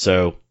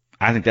 So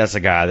I think that's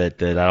a guy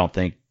that I don't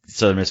think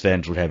Southern Miss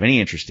fans would have any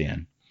interest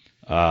in.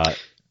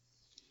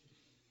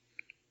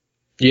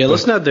 Yeah,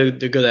 let's not go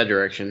that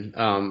direction.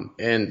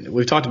 And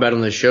we've talked about it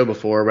on this show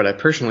before, but I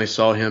personally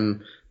saw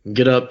him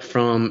get up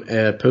from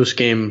a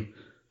post-game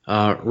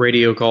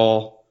radio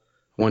call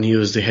when he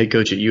was the head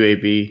coach at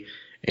UAB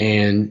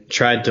and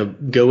tried to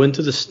go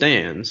into the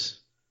stands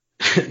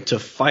to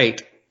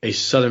fight a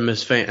Southern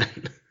Miss fan.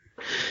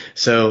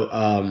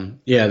 So,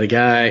 yeah, the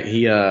guy,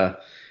 he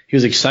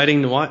was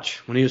exciting to watch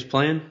when he was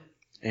playing,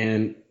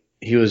 and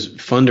he was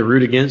fun to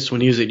root against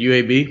when he was at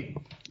UAB,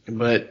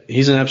 but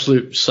he's an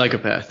absolute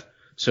psychopath.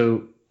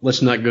 So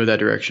let's not go that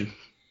direction.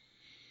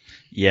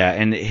 Yeah,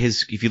 and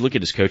if you look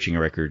at his coaching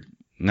record,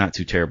 not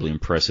too terribly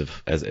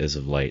impressive as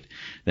of late.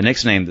 The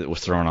next name that was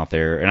thrown out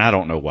there, and I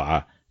don't know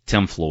why,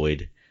 Tim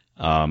Floyd.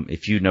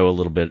 If you know a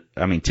little bit,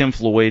 I mean, Tim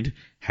Floyd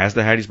has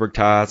the Hattiesburg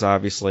ties,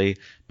 obviously,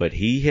 but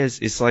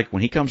it's like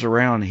when he comes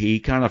around, he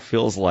kind of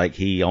feels like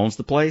he owns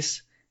the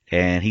place,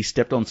 and he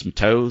stepped on some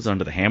toes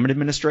under the Hammond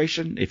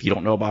administration. If you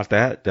don't know about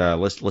that,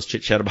 let's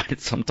chit chat about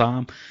it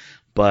sometime.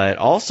 But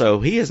also,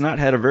 he has not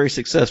had a very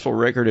successful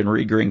record in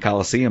Reed Green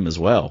Coliseum as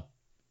well.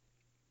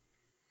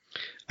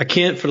 I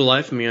can't for the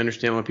life of me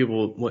understand why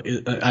people.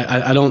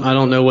 I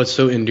don't know what's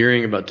so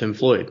endearing about Tim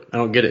Floyd. I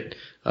don't get it.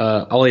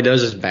 All he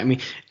does is back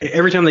me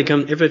every time they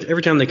come.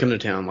 Every time they come to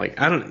town, like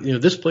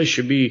this place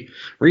should be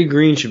Reed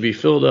Green should be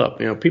filled up.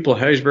 People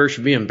at Hattiesburg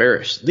should be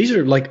embarrassed. These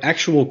are like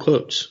actual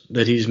quotes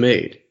that he's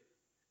made,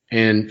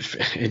 And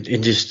it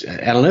just,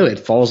 I don't know, it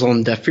falls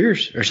on deaf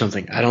ears or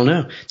something. I don't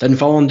know. It doesn't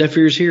fall on deaf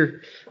ears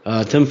here.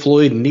 Tim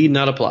Floyd need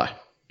not apply.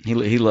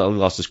 He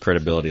lost his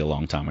credibility a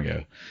long time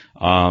ago.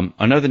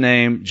 Another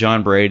name,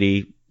 John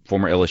Brady,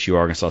 former LSU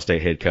Arkansas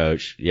State head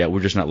coach. Yeah,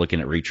 we're just not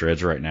looking at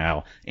retreads right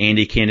now.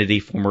 Andy Kennedy,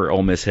 former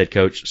Ole Miss head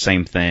coach,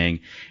 same thing.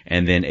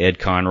 And then Ed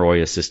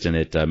Conroy,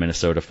 assistant at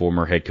Minnesota,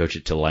 former head coach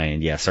at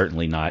Tulane. Yeah,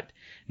 certainly not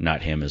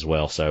him as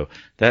well. So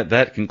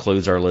that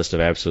concludes our list of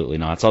absolutely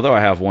nots. Although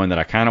I have one that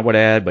I kind of would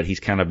add, but he's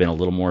kind of been a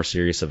little more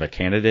serious of a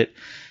candidate.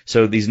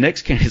 So these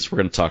next candidates we're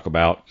going to talk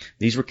about,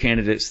 these were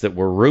candidates that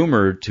were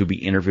rumored to be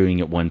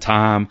interviewing at one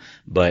time,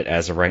 but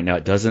as of right now,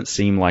 it doesn't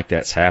seem like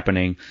that's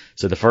happening.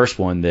 So the first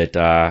one that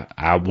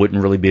I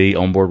wouldn't really be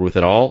on board with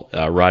at all,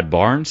 Rod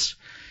Barnes,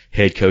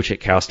 head coach at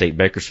Cal State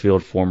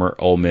Bakersfield, former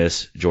Ole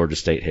Miss, Georgia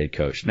State head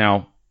coach.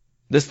 Now,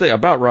 this thing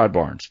about Rod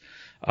Barnes,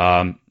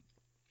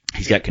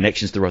 he's got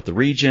connections throughout the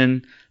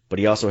region, but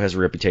he also has a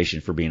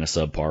reputation for being a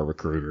subpar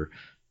recruiter.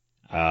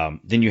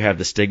 Then you have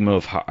the stigma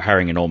of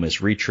hiring an Ole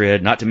Miss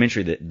retread, not to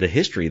mention the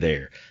history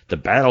there, the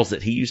battles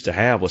that he used to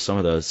have with some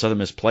of the Southern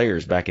Miss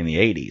players back in the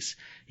 80s.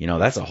 You know,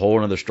 that's a whole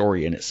other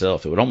story in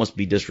itself. It would almost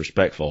be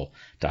disrespectful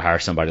to hire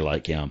somebody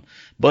like him.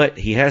 But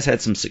he has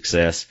had some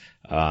success.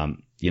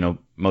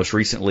 Most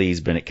recently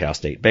he's been at Cal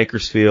State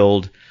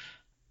Bakersfield.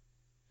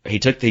 He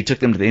took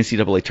them to the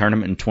NCAA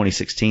tournament in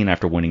 2016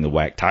 after winning the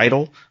WAC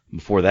title.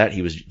 Before that,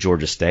 he was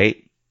Georgia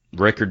State.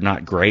 Record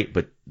not great,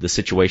 but the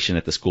situation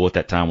at the school at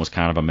that time was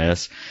kind of a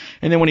mess.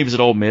 And then when he was at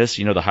Ole Miss,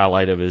 the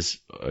highlight of his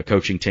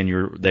coaching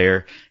tenure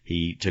there,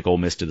 he took Ole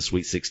Miss to the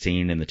Sweet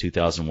 16 in the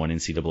 2001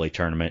 NCAA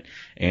tournament,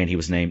 and he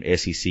was named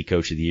SEC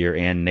Coach of the Year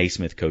and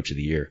Naismith Coach of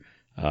the Year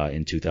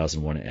in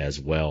 2001 as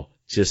well.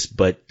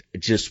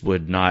 Just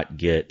would not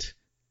get.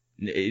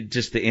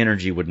 Just the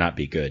energy would not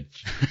be good.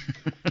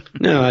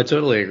 No, I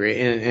totally agree.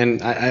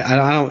 And I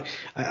don't,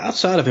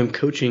 outside of him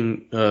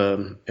coaching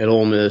at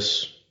Ole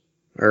Miss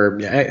or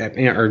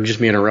just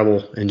being a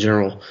Rebel in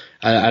general,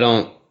 I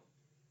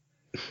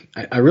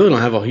really don't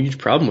have a huge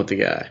problem with the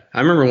guy.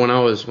 I remember when I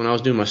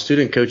was doing my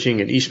student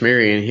coaching at East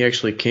Marion, he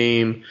actually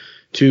came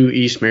to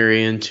East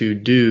Marion to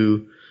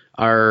do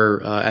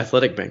our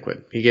athletic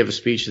banquet. He gave a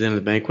speech at the end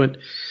of the banquet,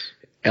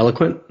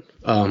 eloquent.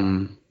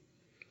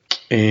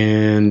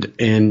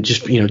 And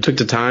just, took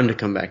the time to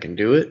come back and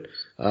do it.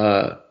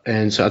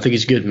 And so I think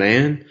he's a good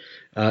man.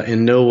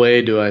 In no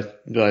way do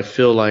I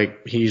feel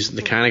like he's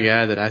the kind of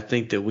guy that I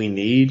think that we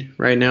need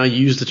right now. You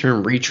use the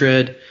term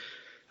retread.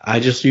 I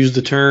just use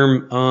the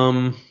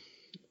term,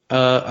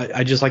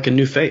 I just like a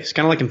new face,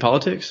 kind of like in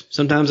politics.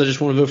 Sometimes I just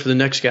want to vote for the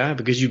next guy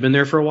because you've been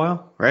there for a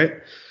while, right?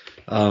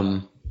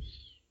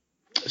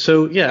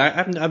 So yeah,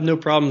 I have no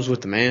problems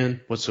with the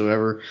man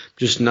whatsoever.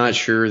 Just not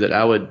sure that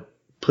I would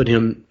put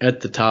him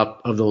at the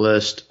top of the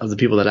list of the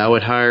people that I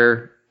would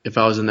hire if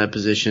I was in that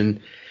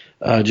position,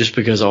 just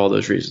because of all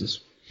those reasons.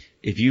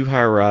 If you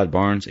hire Rod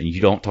Barnes and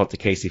you don't talk to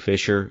Casey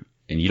Fisher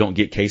and you don't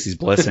get Casey's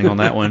blessing on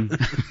that one,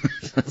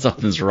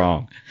 something's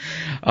wrong.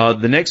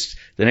 The next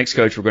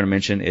coach we're going to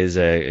mention is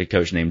a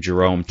coach named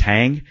Jerome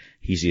Tang.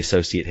 He's the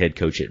associate head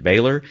coach at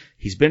Baylor.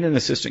 He's been an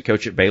assistant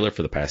coach at Baylor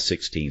for the past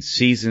 16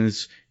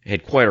 seasons.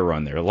 Had quite a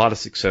run there. A lot of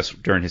success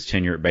during his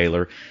tenure at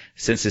Baylor.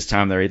 Since his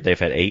time there, they've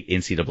had 8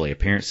 NCAA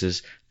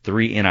appearances,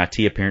 3 NIT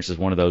appearances.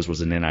 One of those was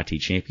an NIT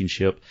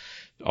championship.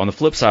 On the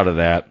flip side of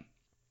that,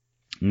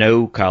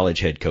 no college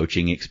head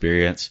coaching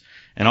experience.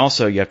 And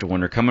also you have to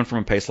wonder, coming from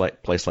a place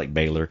like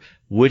Baylor,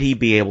 would he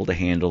be able to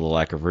handle the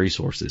lack of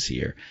resources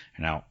here?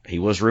 Now, he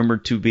was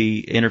rumored to be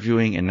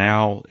interviewing, and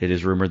now it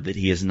is rumored that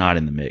he is not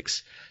in the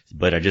mix.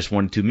 But I just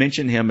wanted to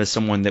mention him as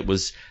someone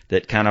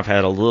that kind of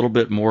had a little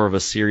bit more of a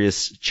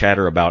serious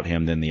chatter about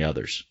him than the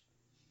others.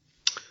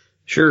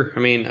 Sure. I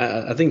mean,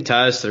 I think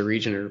ties to the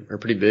region are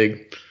pretty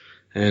big.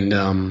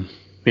 And,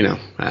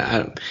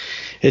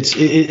 it's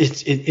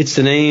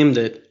the name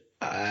that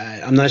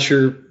I'm not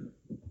sure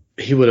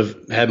he would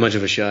have had much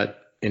of a shot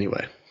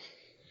anyway.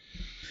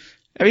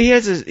 I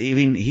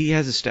mean,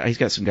 he's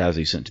got some guys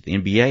he sent to the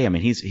NBA. I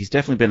mean, he's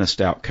definitely been a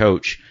stout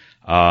coach.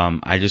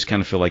 I just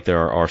kind of feel like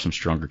there are some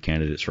stronger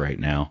candidates right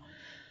now.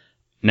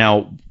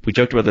 Now, we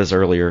joked about this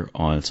earlier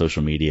on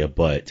social media,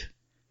 but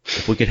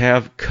if we could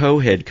have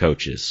co-head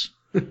coaches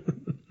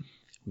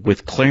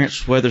with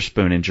Clarence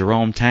Weatherspoon and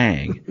Jerome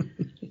Tang,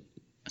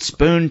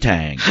 Spoon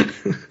Tang,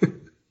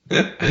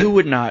 who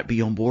would not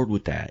be on board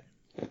with that?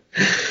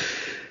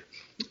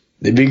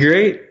 It'd be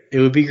great. It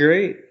would be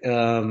great.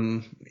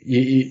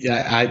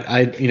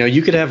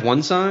 You could have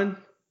one sign.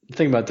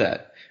 Think about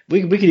that.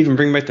 We could even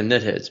bring back the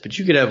netheads, but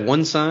you could have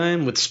one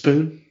sign with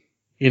Spoon,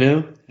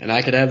 and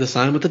I could have the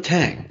sign with the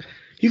Tang.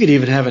 You could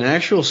even have an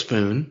actual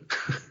Spoon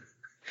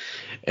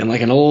and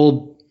like an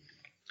old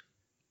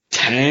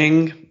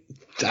Tang,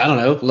 I don't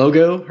know,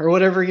 logo or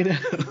whatever, And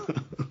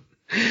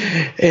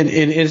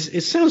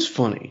it sounds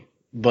funny,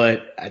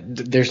 but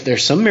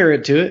there's some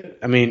merit to it.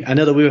 I mean, I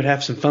know that we would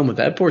have some fun with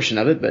that portion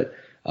of it, but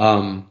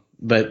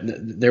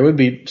there would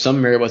be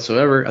some merit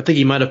whatsoever. I think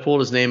he might have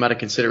pulled his name out of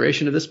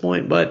consideration at this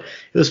point, but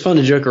it was fun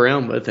to joke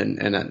around with,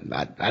 and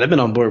I'd have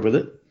been on board with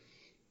it.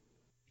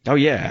 Oh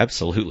yeah,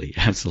 absolutely,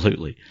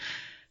 absolutely.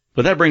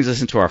 But that brings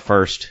us into our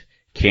first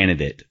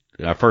candidate.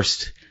 Our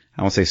first,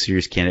 I won't say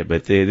serious candidate,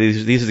 but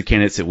these are the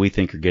candidates that we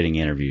think are getting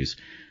interviews.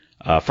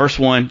 First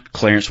one,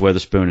 Clarence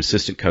Weatherspoon,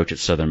 assistant coach at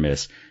Southern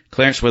Miss.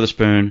 Clarence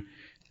Weatherspoon,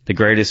 the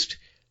greatest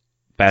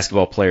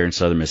basketball player in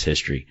Southern Miss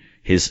history.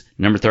 His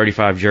number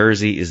 35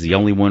 jersey is the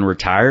only one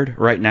retired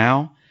right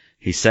now.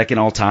 He's second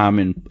all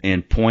time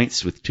in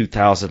points with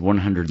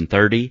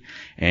 2,130,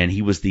 and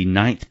he was the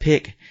 9th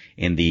pick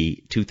in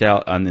the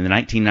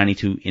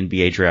 1992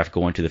 NBA draft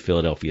going to the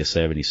Philadelphia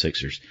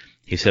 76ers.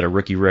 He set a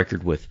rookie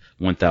record with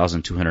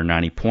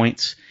 1,290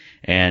 points,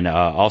 and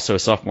also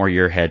sophomore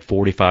year had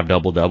 45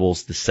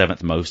 double-doubles, the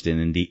 7th most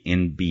in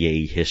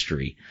NBA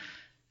history.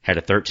 Had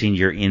a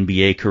 13-year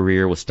NBA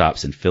career with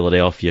stops in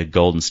Philadelphia,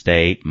 Golden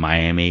State,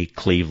 Miami,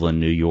 Cleveland,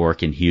 New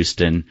York, and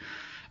Houston.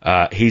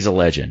 He's a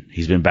legend.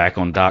 He's been back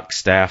on Doc's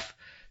staff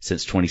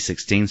since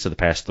 2016, so the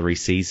past 3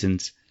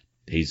 seasons.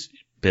 He's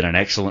been an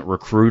excellent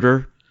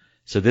recruiter.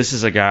 So this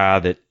is a guy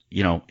that,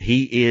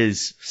 he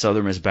is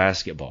Southern Miss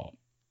basketball.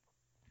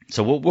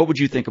 So what would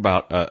you think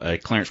about a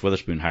Clarence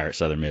Weatherspoon hire at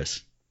Southern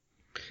Miss?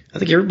 I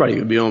think everybody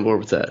would be on board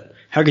with that.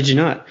 How could you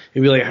not?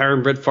 It'd be like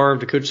hiring Brett Favre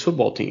to coach the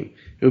football team.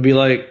 It would be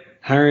like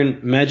hiring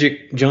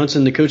Magic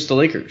Johnson to coach the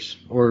Lakers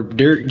or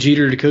Derek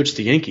Jeter to coach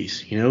the Yankees.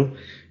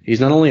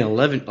 He's not only a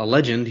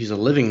legend, he's a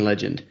living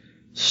legend.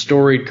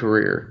 Storied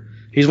career.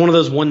 He's one of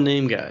those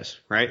one-name guys,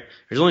 right?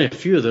 There's only a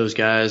few of those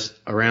guys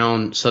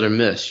around Southern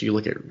Miss. You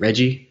look at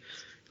Reggie,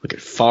 look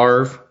at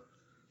Favre,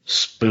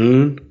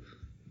 Spoon,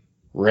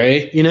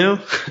 Ray,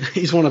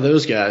 he's one of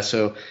those guys.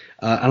 So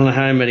I don't know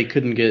how anybody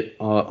couldn't get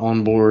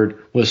on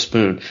board with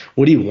Spoon.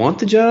 Would he want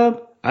the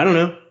job? I don't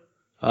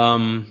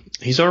know.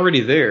 He's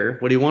already there.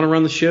 Would he want to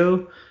run the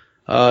show?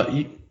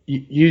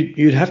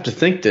 You'd have to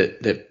think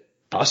that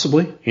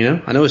possibly,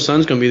 I know his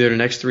son's going to be there the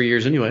next 3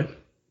 years anyway.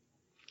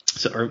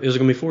 So, or is it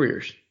going to be 4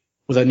 years?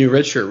 With that new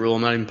redshirt rule,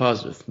 I'm not even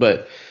positive.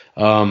 But,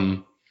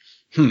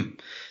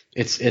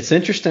 it's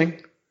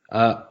interesting.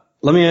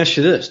 Let me ask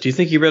you this. Do you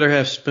think you'd rather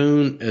have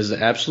Spoon as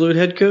the absolute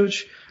head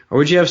coach, or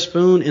would you have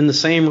Spoon in the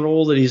same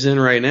role that he's in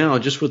right now,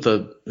 just with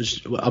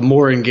a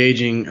more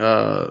engaging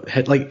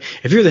head? Like,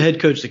 if you're the head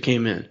coach that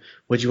came in,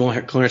 would you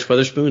want Clarence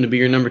Weatherspoon to be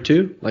your number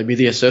 2, like be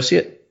the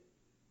associate?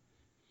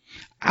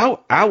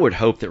 I would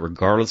hope that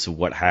regardless of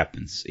what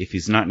happens, if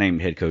he's not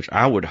named head coach,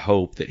 I would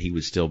hope that he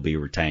would still be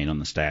retained on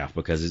the staff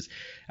because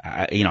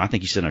I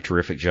think he's done a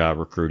terrific job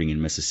recruiting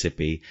in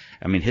Mississippi.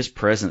 I mean, his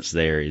presence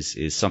there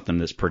is something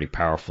that's pretty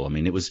powerful. I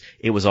mean, it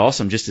was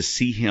awesome just to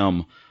see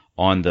him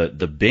on the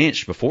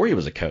bench before he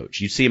was a coach.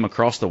 You see him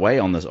across the way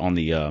on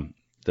the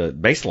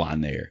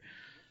baseline there.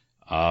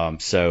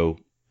 So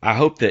I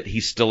hope that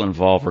he's still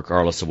involved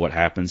regardless of what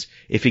happens.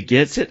 If he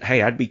gets it,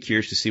 hey, I'd be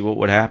curious to see what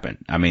would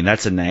happen. I mean,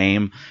 that's a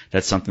name.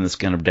 That's something that's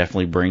going to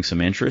definitely bring some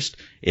interest.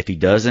 If he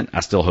doesn't, I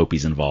still hope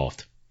he's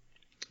involved.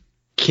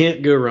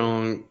 Can't go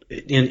wrong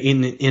in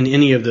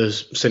any of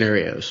those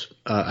scenarios,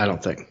 I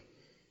don't think.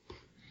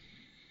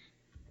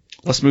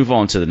 Let's move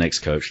on to the next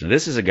coach. Now,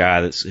 this is a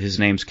guy his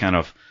name's kind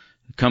of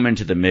come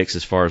into the mix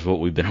as far as what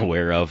we've been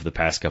aware of the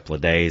past couple of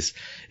days.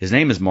 His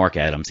name is Mark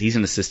Adams. He's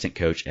an assistant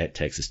coach at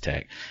Texas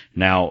Tech.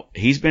 Now,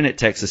 he's been at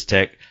Texas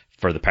Tech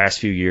for the past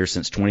few years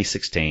since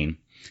 2016.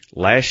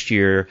 Last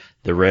year,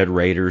 the Red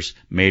Raiders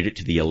made it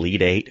to the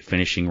Elite Eight,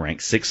 finishing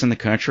ranked 6th in the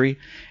country.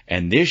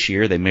 And this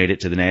year, they made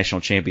it to the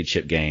national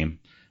championship game,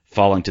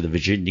 falling to the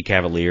Virginia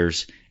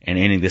Cavaliers and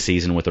ending the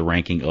season with a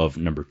ranking of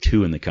number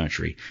 2 in the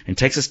country. And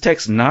Texas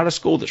Tech's not a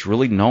school that's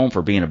really known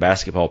for being a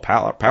basketball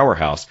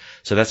powerhouse,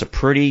 so that's a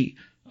pretty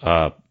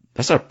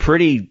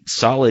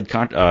solid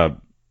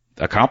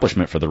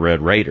accomplishment for the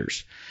Red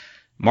Raiders.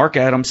 Mark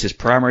Adams, his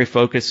primary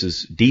focus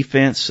is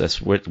defense.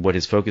 That's what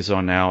his focus is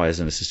on now as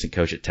an assistant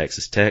coach at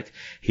Texas Tech.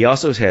 He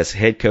also has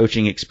head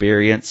coaching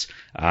experience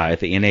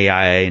at the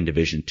NAIA and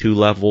Division II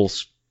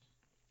levels.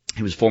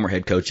 He was former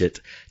head coach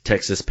at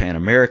Texas Pan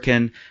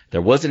American.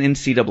 There was an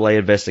NCAA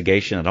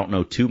investigation. I don't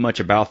know too much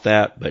about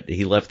that, but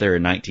he left there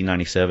in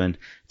 1997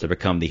 to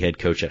become the head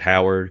coach at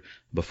Howard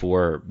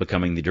before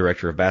becoming the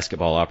director of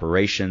basketball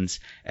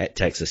operations at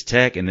Texas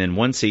Tech. And then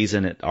one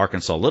season at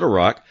Arkansas Little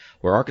Rock,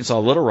 where Arkansas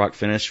Little Rock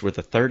finished with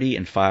a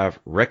 30-5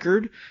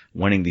 record,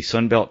 winning the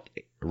Sun Belt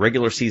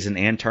regular season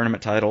and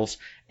tournament titles.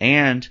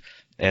 And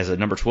as a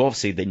number 12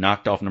 seed, they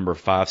knocked off number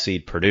 5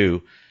 seed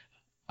Purdue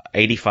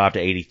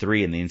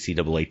 85-83 in the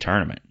NCAA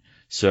tournament.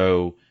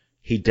 So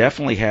he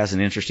definitely has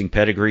an interesting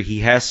pedigree. He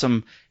has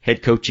some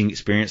head coaching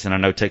experience, and I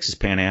know Texas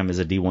Pan Am is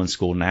a D1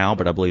 school now,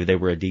 but I believe they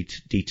were a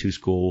D2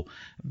 school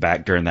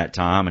back during that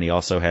time. And he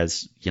also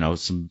has,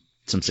 some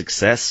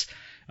success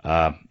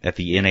at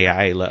the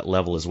NAIA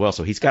level as well.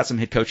 So he's got some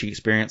head coaching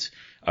experience.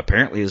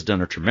 Apparently has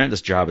done a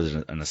tremendous job as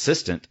an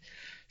assistant.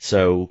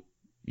 So,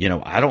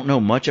 I don't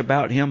know much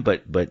about him,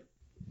 but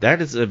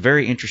that is a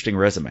very interesting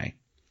resume.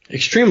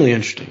 Extremely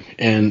interesting.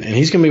 And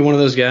he's going to be one of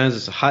those guys.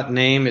 It's a hot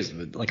name. It's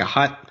like a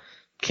hot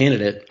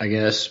candidate, I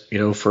guess,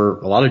 for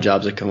a lot of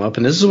jobs that come up.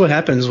 And this is what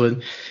happens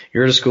when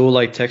you're at a school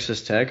like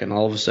Texas Tech and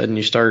all of a sudden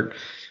you start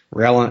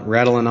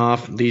rattling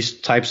off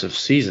these types of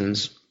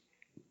seasons.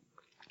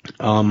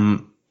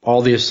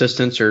 All the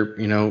assistants are,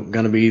 going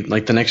to be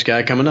like the next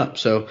guy coming up.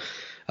 So,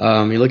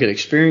 you look at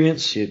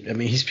experience.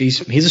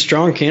 He's a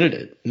strong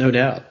candidate, no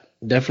doubt.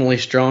 Definitely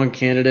strong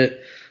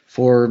candidate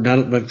for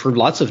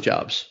lots of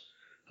jobs.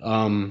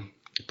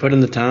 Put in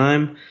the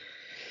time,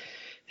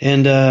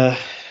 and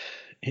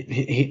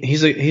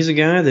he's a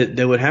guy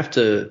that would have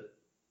to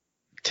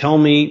tell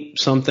me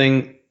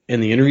something in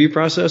the interview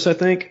process, I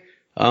think,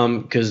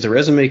 because the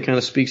resume kind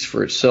of speaks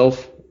for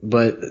itself.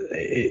 But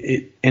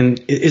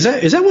is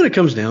that what it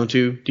comes down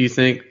to? Do you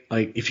think,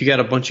 like, if you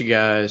got a bunch of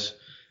guys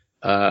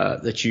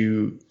that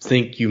you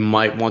think you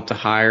might want to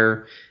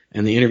hire,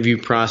 and the interview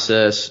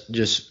process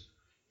just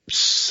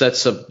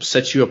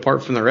sets you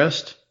apart from the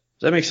rest? Does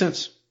that make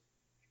sense?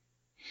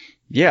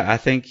 Yeah, I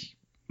think,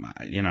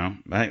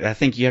 I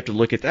think you have to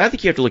look at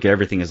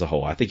everything as a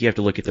whole. I think you have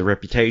to look at the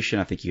reputation.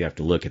 I think you have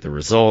to look at the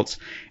results,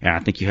 and I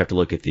think you have to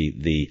look at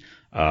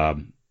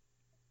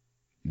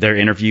their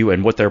interview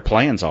and what their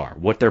plans are,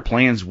 what their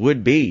plans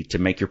would be to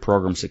make your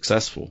program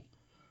successful.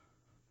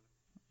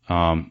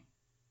 I've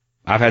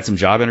had some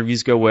job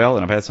interviews go well,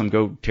 and I've had some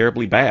go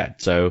terribly bad.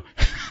 So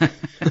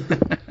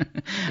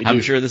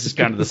I'm sure this is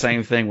kind of the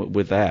same thing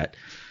with that.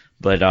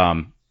 But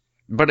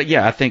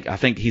yeah, I think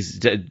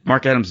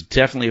Mark Adams is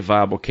definitely a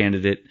viable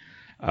candidate.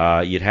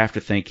 You'd have to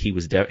think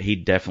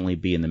he'd definitely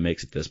be in the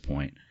mix at this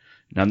point.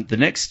 Now, the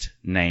next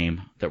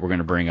name that we're going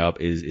to bring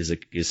up is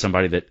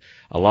somebody that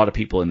a lot of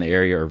people in the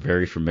area are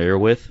very familiar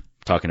with. I'm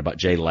talking about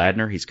Jay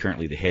Ladner. He's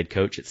currently the head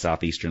coach at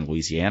Southeastern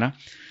Louisiana.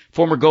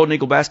 Former Golden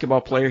Eagle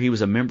basketball player. He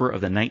was a member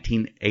of the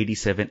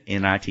 1987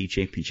 NIT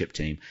championship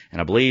team. And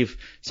I believe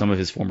some of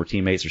his former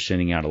teammates are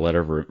sending out a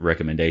letter of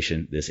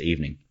recommendation this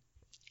evening.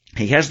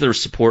 He has the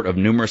support of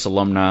numerous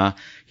alumni.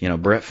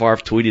 Brett Favre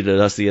tweeted at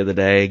us the other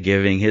day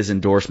giving his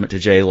endorsement to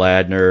Jay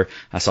Ladner.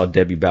 I saw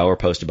Debbie Bauer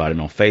post about it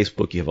on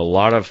Facebook. You have a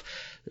lot of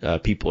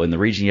people in the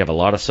region. You have a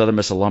lot of Southern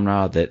Miss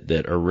alumni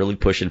that are really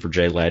pushing for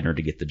Jay Ladner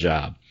to get the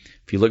job.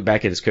 If you look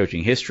back at his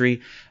coaching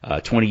history,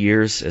 20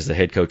 years as the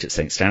head coach at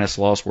St.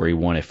 Stanislaus, where he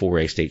won a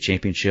 4A state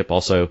championship.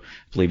 Also, I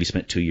believe he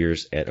spent 2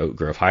 years at Oak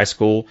Grove High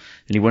School.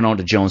 Then he went on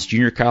to Jones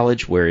Junior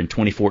College, where in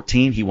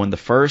 2014 he won the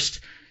first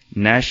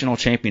national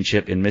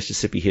championship in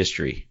Mississippi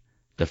history,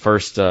 the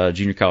first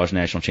junior college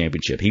national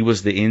championship. He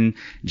was the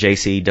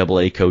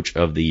NJCAA Coach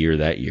of the Year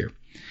that year.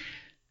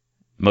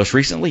 Most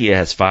recently, he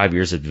has 5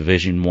 years of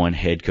Division I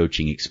head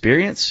coaching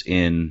experience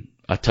in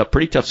a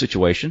pretty tough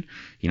situation.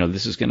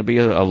 This is going to be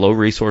a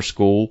low-resource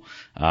school.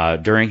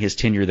 During his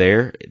tenure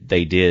there,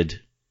 they did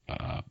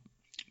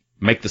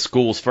make the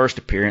school's first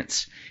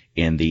appearance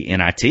in the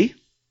NIT, in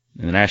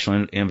the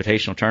National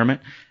Invitational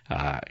Tournament.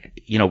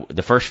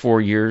 The first 4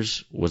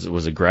 years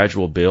was a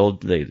gradual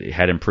build. They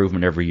had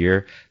improvement every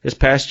year. This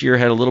past year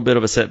had a little bit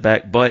of a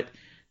setback, but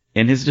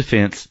in his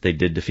defense, they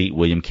did defeat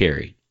William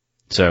Carey.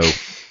 So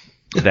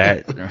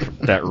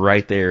that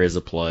right there is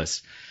a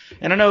plus.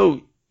 And I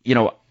know,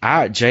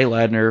 Jay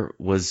Ladner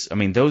was,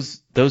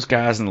 those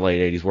guys in the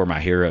late 80s were my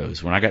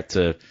heroes. When I got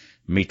to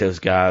meet those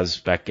guys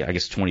back, I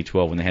guess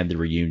 2012 when they had the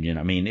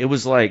reunion, it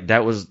was like,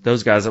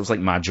 those guys, that was like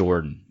my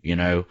Jordan,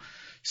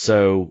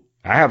 So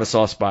I have a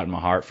soft spot in my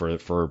heart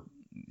for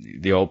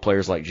the old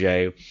players like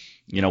Jay.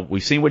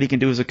 We've seen what he can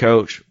do as a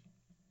coach.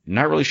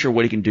 Not really sure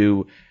what he can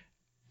do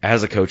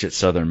as a coach at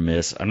Southern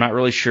Miss. I'm not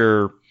really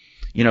sure,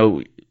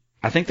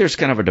 I think there's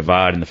kind of a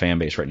divide in the fan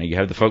base right now. You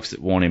have the folks that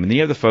want him, and then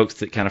you have the folks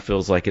that kind of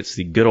feels like it's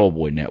the good old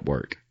boy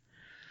network.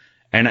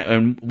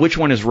 And which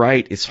one is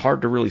right, it's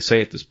hard to really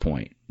say at this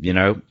point.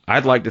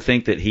 I'd like to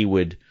think that he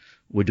would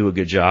do a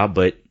good job,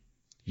 but,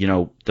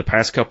 the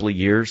past couple of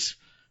years,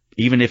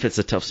 even if it's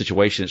a tough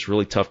situation, it's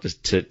really tough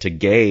to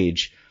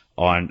gauge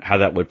on how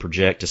that would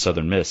project to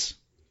Southern Miss.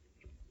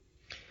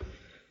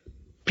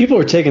 People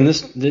are taking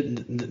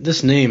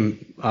this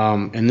name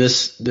and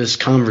this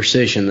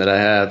conversation that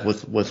I have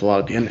with a lot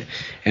of people,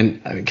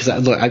 and because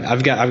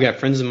I've got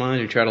friends of mine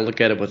who try to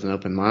look at it with an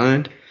open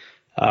mind,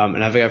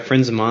 and I've got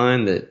friends of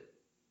mine that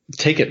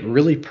take it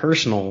really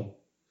personal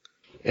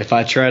if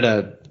I try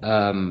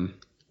to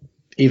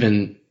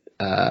even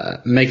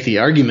make the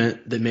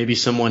argument that maybe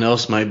someone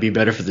else might be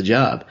better for the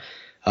job.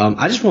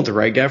 I just want the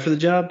right guy for the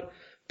job,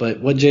 but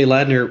what Jay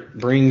Ladner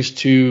brings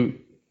to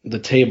the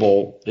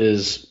table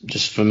is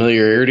just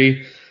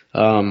familiarity.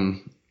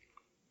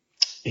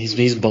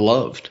 He's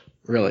beloved,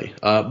 really,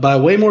 by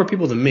way more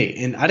people than me.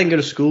 And I didn't go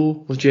to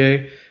school with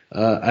Jay.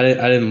 I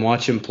didn't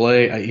watch him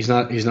play. He's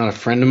not a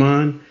friend of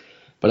mine,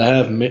 but I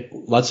have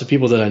lots of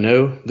people that I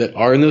know that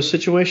are in those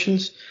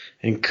situations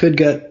and could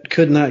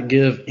not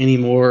give any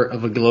more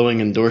of a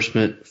glowing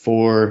endorsement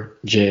for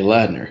Jay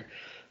Ladner.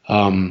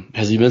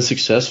 Has he been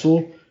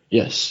successful?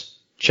 Yes.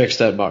 Checks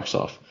that box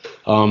off.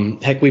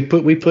 Heck,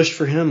 we pushed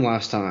for him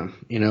last time,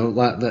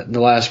 the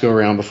last go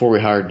around before we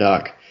hired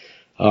Doc.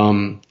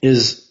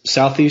 Is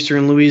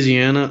Southeastern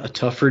Louisiana a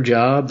tougher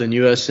job than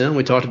USM?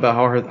 We talked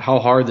about how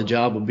hard the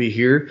job will be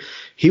here.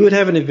 He would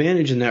have an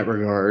advantage in that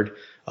regard,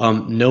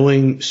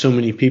 knowing so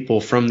many people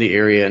from the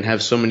area and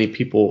have so many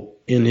people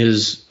in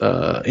his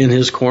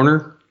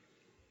corner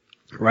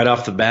right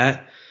off the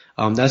bat.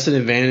 that's an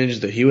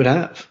advantage that he would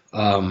have.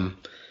 And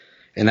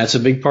that's a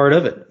big part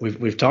of it.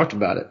 We've talked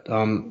about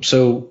it.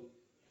 So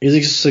is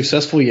he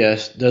successful?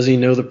 Yes. Does he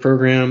know the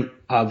program?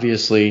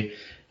 Obviously.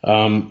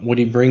 Would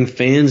he bring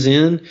fans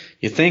in?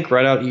 You think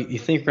right out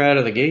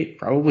of the gate?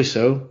 Probably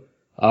so.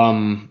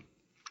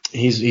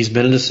 He's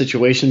been in a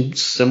situation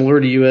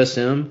similar to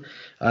USM.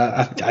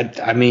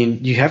 I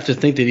mean, you have to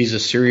think that he's a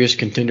serious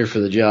contender for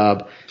the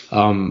job.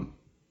 I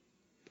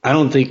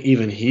don't think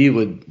even he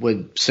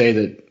would say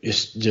that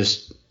it's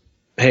just,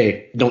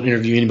 hey, don't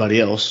interview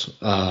anybody else.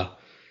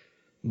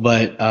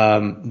 But I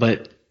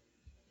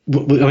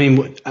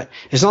mean,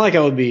 it's not like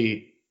I would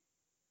be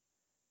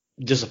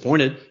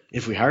disappointed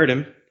if we hired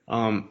him.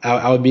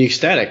 I would be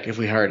ecstatic if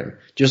we hired him,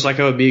 just like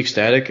I would be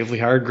ecstatic if we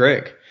hired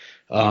Greg,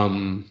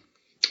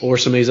 or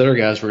some of these other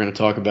guys we're going to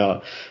talk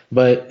about.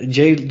 But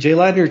Jay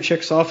Ladner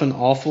checks off an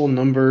awful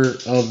number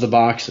of the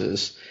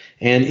boxes,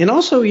 and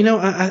also, you know,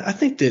 I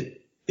think that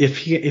if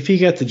he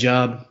got the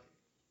job,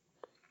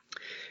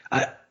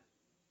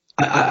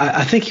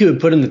 I think he would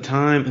put in the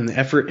time and the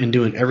effort in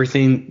doing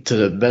everything to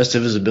the best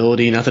of his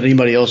ability. Not that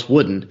anybody else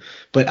wouldn't,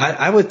 but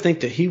I would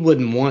think that he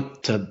wouldn't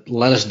want to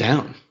let us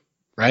down,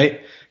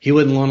 right? He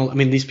wouldn't want to. I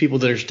mean, these people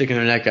that are sticking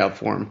their neck out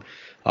for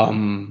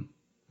him,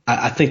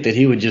 I think that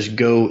he would just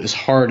go as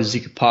hard as he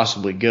could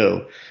possibly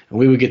go, and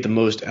we would get the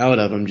most out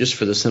of him just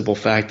for the simple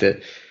fact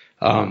that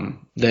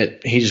that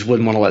he just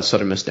wouldn't want to let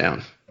Southern Miss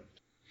down.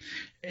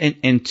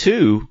 And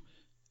two,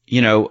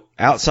 you know,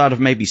 outside of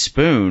maybe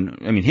Spoon,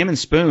 I mean, him and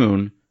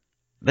Spoon,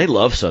 they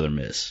love Southern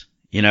Miss.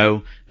 You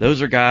know,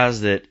 those are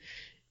guys that,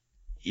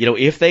 you know,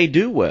 if they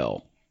do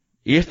well,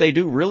 if they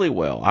do really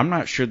well, I'm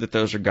not sure that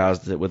those are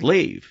guys that would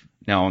leave.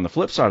 Now, on the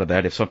flip side of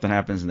that, if something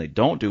happens and they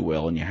don't do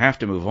well and you have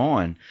to move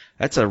on,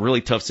 that's a really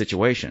tough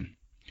situation.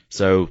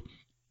 So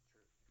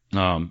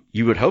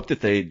you would hope that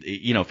they,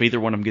 you know, if either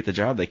one of them get the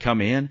job, they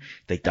come in,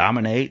 they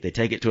dominate, they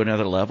take it to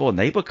another level, and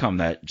they become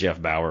that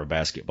Jeff Bauer of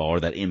basketball or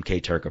that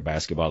MK Turk of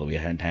basketball that we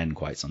hadn't had in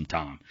quite some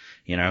time,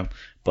 you know.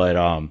 But,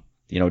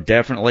 you know,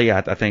 definitely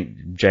I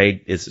think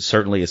Jay is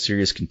certainly a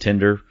serious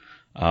contender.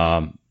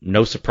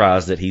 No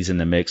surprise that he's in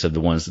the mix of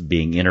the ones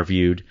being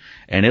interviewed,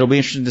 and it'll be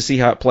interesting to see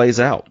how it plays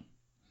out.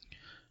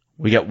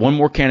 We got one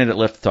more candidate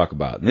left to talk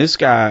about. And this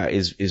guy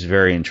is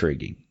very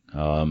intriguing.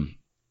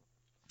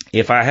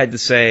 If I had to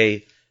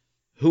say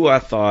who I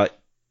thought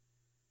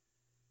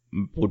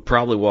would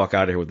probably walk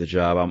out of here with the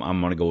job,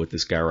 I'm going to go with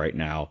this guy right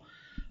now.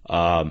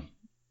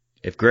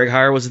 If Greg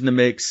Heiar was in the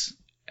mix,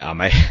 I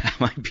might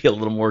be a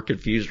little more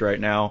confused right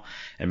now,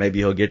 and maybe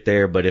he'll get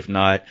there. But if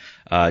not,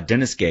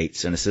 Dennis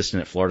Gates, an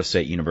assistant at Florida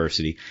State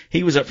University,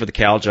 he was up for the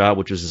Cal job,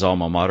 which was his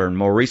alma mater, and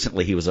more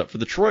recently he was up for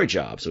the Troy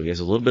job. So he has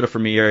a little bit of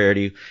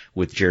familiarity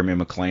with Jeremy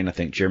McClain. I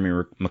think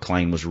Jeremy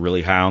McClain was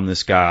really high on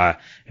this guy,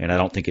 and I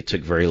don't think it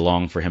took very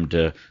long for him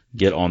to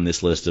get on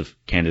this list of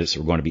candidates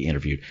that were going to be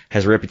interviewed.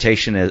 Has a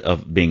reputation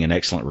of being an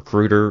excellent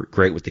recruiter,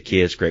 great with the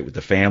kids, great with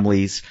the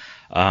families.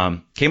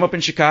 Came up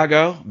in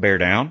Chicago, bear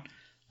down.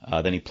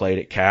 Then he played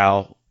at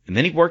Cal, and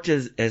then he worked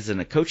as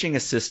a coaching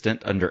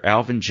assistant under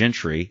Alvin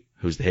Gentry,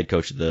 who's the head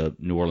coach of the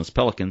New Orleans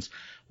Pelicans,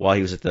 while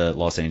he was at the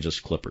Los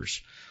Angeles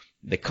Clippers.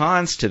 The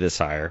cons to this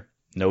hire: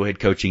 no head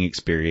coaching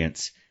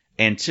experience,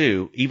 and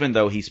two, even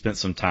though he spent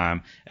some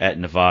time at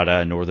Nevada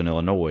and Northern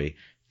Illinois,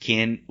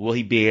 will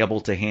he be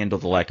able to handle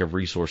the lack of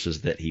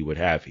resources that he would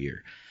have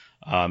here?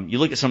 You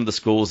look at some of the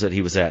schools that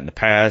he was at in the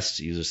past.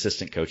 He was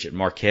assistant coach at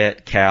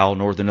Marquette, Cal,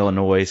 Northern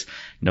Illinois,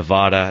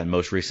 Nevada, and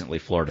most recently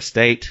Florida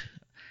State.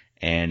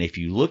 And if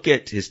you look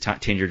at his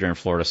tenure during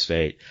Florida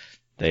State,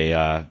 they,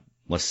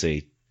 let's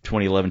see,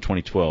 2011,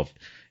 2012,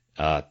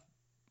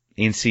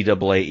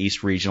 NCAA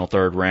East Regional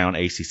third round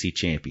ACC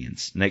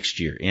champions. Next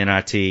year,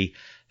 NIT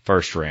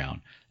first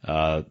round.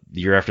 The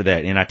year after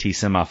that, NIT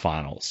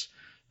semifinals.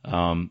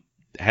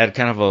 Had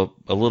kind of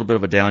a little bit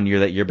of a down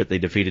year that year, but they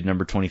defeated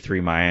number 23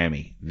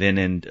 Miami. Then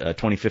in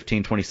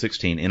 2015,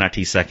 2016,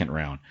 NIT second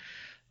round.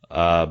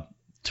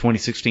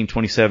 2016,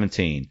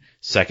 2017,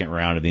 second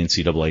round of the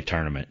NCAA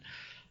tournament.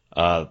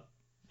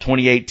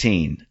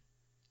 2018,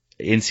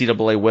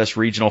 NCAA West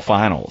Regional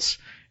Finals.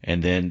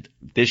 And then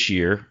this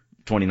year,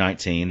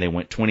 2019, they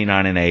went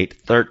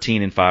 29-8,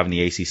 13-5 in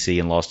the ACC,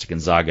 and lost to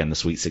Gonzaga in the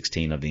Sweet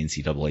 16 of the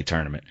NCAA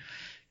tournament.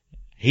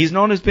 He's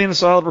known as being a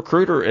solid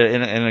recruiter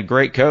and a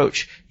great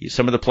coach.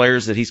 Some of the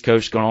players that he's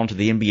coached gone on to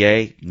the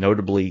NBA,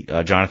 notably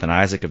Jonathan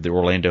Isaac of the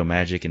Orlando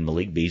Magic and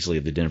Malik Beasley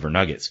of the Denver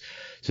Nuggets.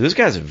 So this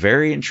guy's a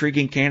very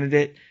intriguing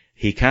candidate.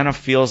 He kind of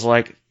feels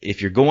like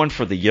if you're going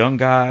for the young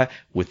guy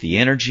with the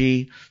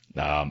energy,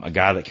 a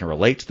guy that can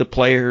relate to the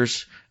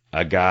players,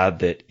 a guy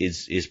that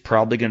is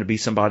probably going to be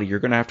somebody you're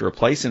going to have to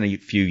replace in a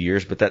few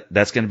years, but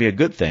that's going to be a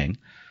good thing.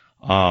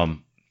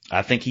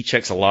 I think he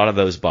checks a lot of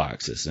those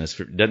boxes,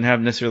 and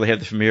doesn't necessarily have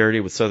the familiarity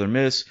with Southern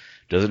Miss,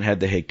 doesn't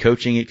have the head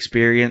coaching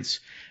experience,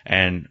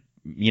 and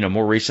you know,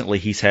 more recently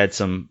he's had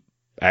some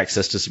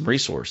access to some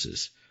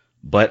resources.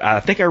 But I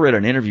think I read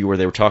an interview where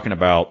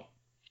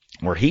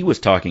he was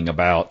talking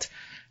about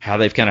how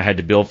they've kind of had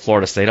to build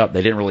Florida State up.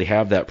 They didn't really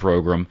have that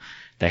program.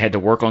 They had to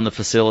work on the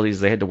facilities.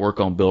 They had to work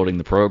on building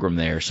the program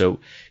there. So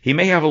he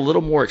may have a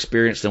little more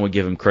experience than we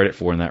give him credit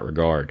for in that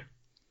regard.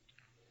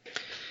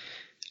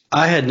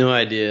 I had no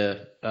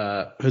idea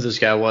who this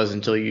guy was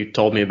until you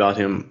told me about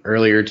him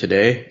earlier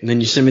today. And then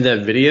you sent me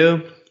that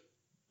video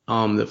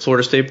that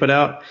Florida State put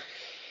out.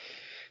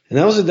 And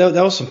that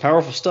was some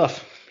powerful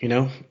stuff,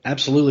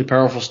 absolutely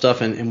powerful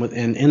stuff. And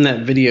in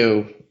that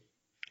video,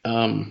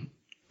 but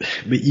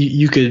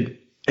you could,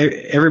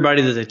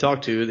 everybody that they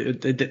talked to,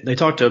 they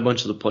talked to a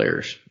bunch of the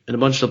players, and a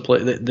bunch of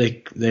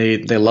the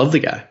they love the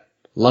guy,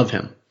 love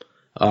him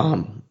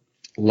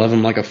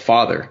like a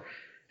father.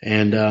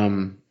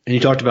 And you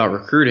talked about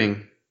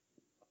recruiting.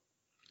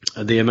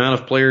 The amount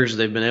of players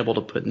they've been able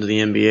to put into the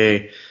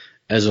NBA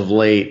as of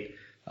late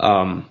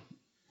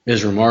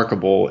is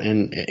remarkable,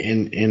 and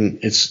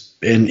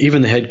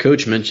even the head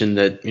coach mentioned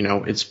that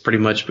it's pretty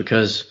much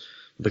because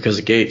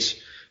of Gates.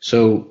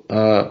 So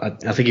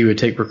I think he would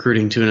take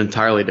recruiting to an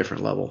entirely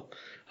different level,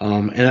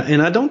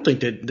 and I don't think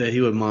that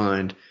he would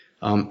mind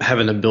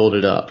having to build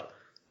it up.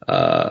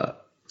 I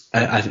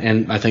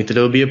think that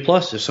it would be a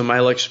plus if somebody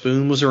like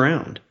Spoon was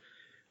around.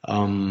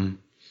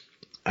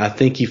 I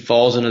think he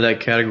falls into that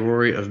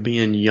category of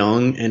being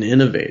young and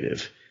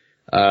innovative.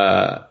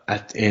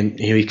 And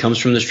he comes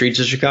from the streets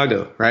of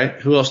Chicago, right?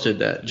 Who else did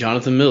that?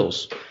 Jonathan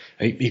Mills.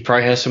 He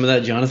probably has some of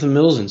that Jonathan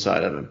Mills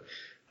inside of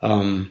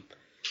him.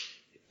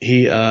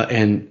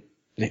 And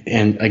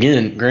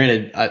again,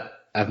 granted,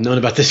 I've known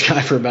about this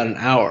guy for about an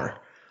hour,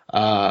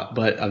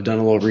 but I've done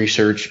a little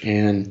research,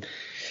 and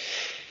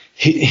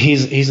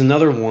he's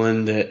another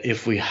one that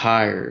if we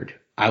hired,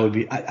 I would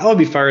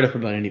be fired up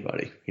about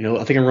anybody.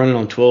 I think I'm running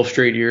on 12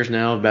 straight years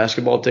now of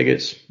basketball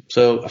tickets.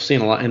 So I've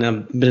seen a lot, and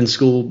I've been in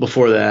school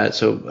before that.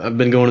 So I've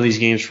been going to these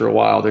games for a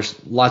while. There's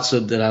lots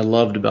that I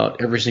loved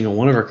about every single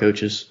one of our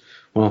coaches.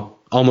 Well,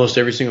 almost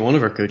every single one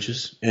of our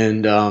coaches.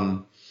 And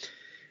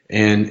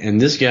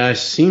this guy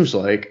seems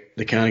like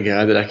the kind of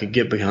guy that I could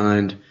get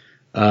behind,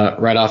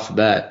 right off the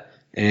bat.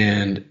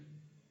 And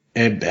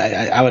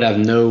I would have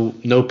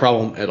no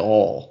problem at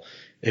all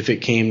if it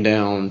came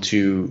down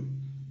to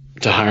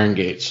hiring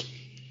Gates.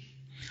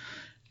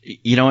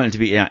 And to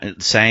be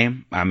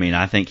same. I mean,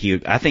 I think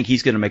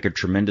he's going to make a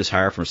tremendous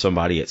hire from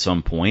somebody at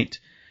some point.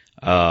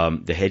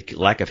 The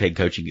lack of head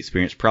coaching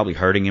experience probably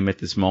hurting him at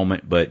this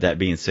moment, but that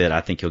being said,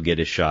 I think he'll get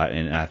his shot,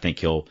 and I think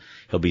he'll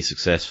be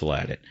successful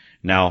at it.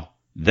 Now,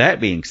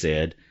 that being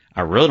said,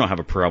 I really don't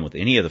have a problem with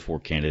any of the four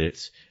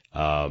candidates.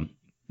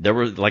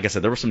 Like I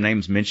said, there were some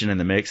names mentioned in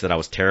the mix that I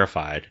was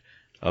terrified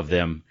of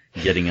them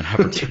getting an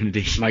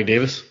opportunity. Mike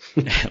Davis?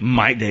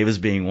 Mike Davis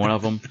being one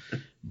of them.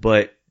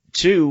 But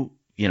two,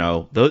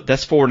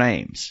 that's four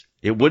names.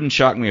 It wouldn't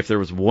shock me if there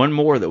was one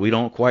more that we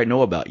don't quite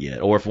know about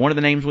yet, or if one of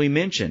the names we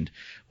mentioned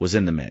was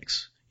in the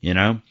mix,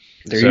 There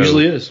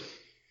usually is.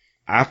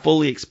 I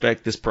fully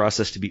expect this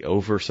process to be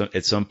over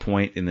at some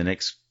point in the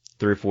next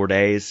 3 or 4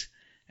 days,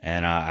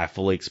 and I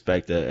fully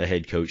expect a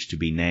head coach to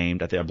be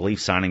named. I believe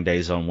signing day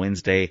is on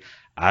Wednesday.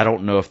 I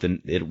don't know if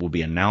it will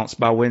be announced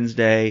by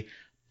Wednesday,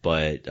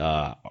 but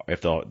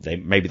if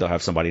maybe they'll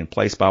have somebody in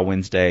place by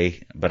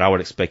Wednesday. But I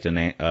would expect an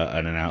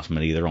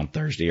announcement either on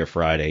Thursday or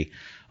Friday,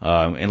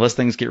 unless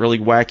things get really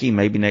wacky,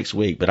 maybe next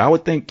week. But I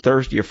would think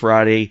Thursday or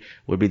Friday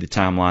would be the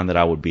timeline that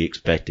I would be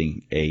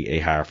expecting a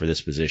hire for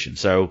this position.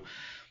 So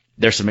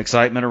there's some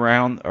excitement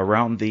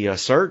around the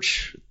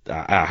search.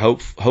 I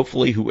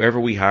hopefully whoever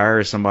we hire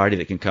is somebody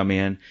that can come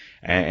in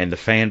and the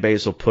fan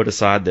base will put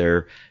aside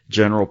their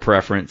general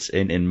preference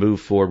and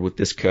move forward with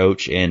this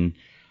coach, and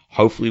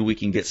hopefully we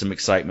can get some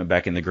excitement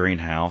back in the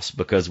greenhouse,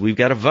 because we've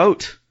got a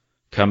vote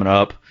coming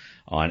up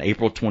on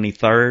April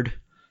 23rd.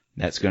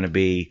 That's going to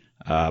be,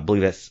 I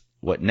believe that's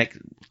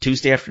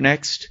Tuesday after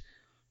next.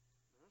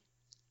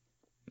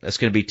 That's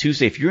going to be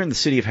Tuesday. If you're in the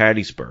city of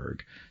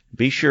Hattiesburg,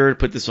 be sure to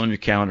put this on your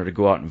calendar to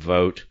go out and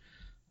vote.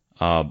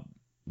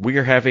 We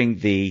are having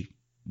the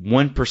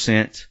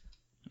 1%,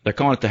 they're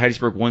calling it the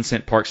Hattiesburg 1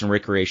 cent Parks and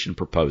Recreation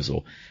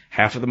proposal.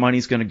 Half of the money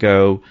is going to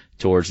go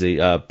towards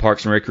the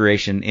Parks and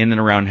Recreation in and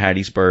around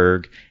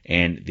Hattiesburg,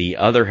 and the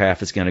other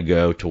half is going to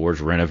go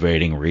towards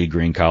renovating Reed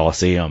Green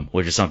Coliseum,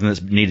 which is something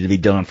that's needed to be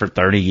done for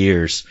 30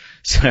 years.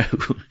 So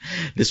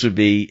this would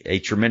be a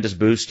tremendous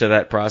boost to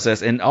that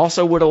process, and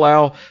also would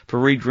allow for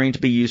Reed Green to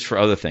be used for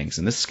other things.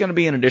 And this is going to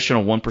be an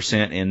additional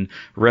 1% in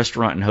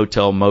restaurant and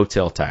hotel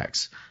motel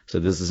tax. So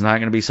this is not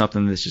going to be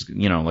something that's just,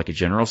 like a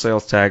general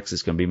sales tax.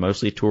 It's going to be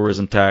mostly a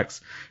tourism tax.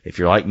 If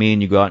you're like me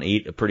and you go out and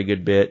eat a pretty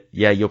good bit,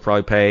 yeah, you'll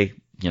probably pay,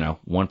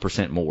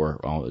 1% more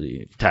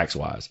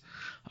tax-wise.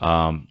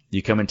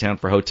 You come in town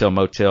for hotel,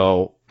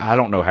 motel, I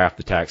don't know half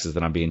the taxes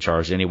that I'm being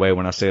charged anyway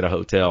when I stay at a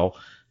hotel.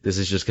 This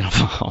is just going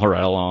to fall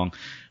right along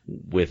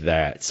with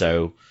that.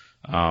 So,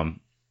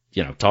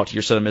 talk to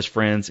your Southern Miss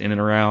friends in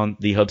and around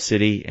the Hub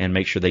City and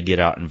make sure they get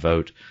out and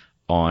vote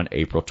on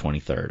April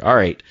 23rd. All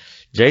right.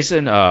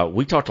 Jason,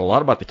 we talked a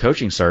lot about the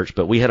coaching search,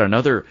 but we had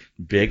another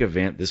big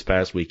event this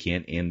past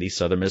weekend in the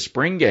Southern Miss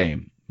spring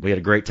game. We had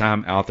a great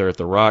time out there at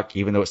the Rock,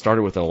 even though it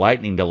started with a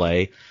lightning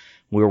delay.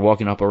 We were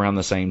walking up around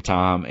the same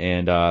time,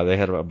 and they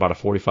had about a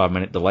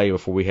 45-minute delay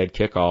before we had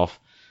kickoff.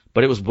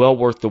 but it was well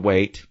worth the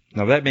wait.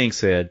 Now, that being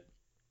said,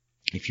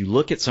 if you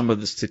look at some of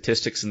the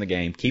statistics in the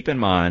game, keep in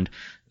mind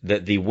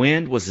that the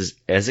wind was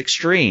as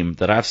extreme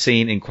that I've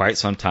seen in quite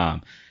some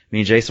time. Me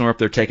and Jason were up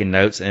there taking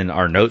notes, and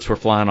our notes were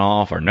flying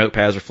off. Our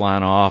notepads were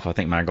flying off. I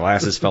think my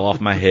glasses fell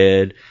off my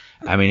head.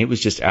 I mean, it was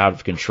just out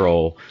of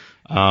control.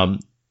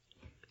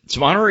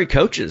 Some honorary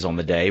coaches on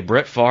the day.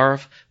 Brett Favre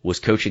was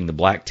coaching the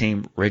black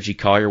team. Reggie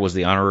Collier was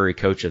the honorary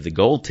coach of the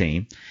gold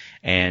team.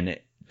 And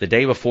the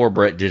day before,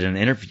 Brett did an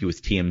interview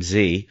with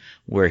TMZ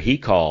where he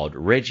called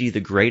Reggie the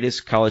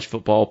greatest college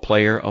football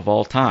player of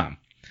all time.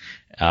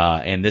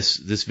 And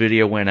this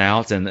video went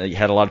out, and it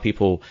had a lot of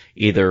people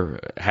either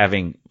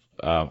having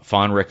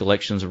fond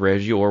recollections of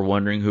Reggie or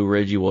wondering who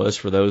Reggie was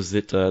for those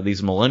that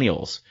these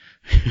millennials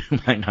who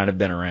might not have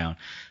been around.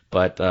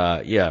 But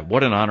yeah,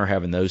 what an honor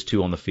having those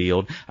two on the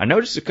field. I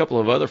noticed a couple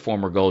of other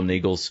former Golden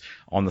Eagles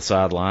on the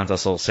sidelines. I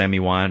saw Sammy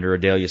Winder,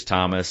 Adelius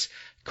Thomas,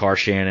 Carr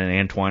Shannon,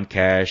 Antoine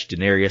Cash,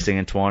 Denarius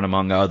Antoine,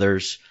 among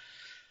others.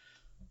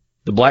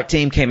 The black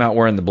team came out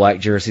wearing the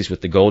black jerseys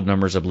with the gold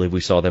numbers. I believe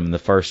we saw them in the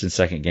first and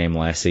second game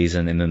last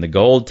season. And then the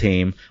gold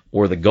team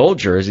wore the gold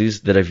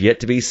jerseys that have yet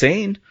to be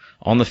seen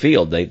on the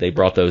field. They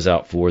brought those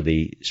out for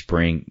the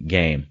spring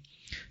game.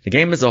 The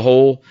game as a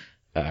whole,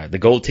 the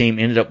gold team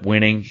ended up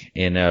winning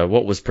in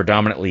what was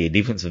predominantly a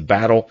defensive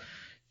battle.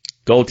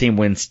 Gold team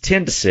wins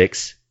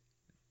 10-6.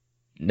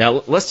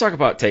 Now, let's talk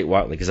about Tate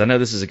Whiteley, because I know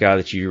this is a guy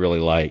that you really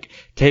like.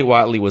 Tate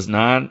Whiteley was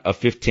 9 of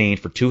 15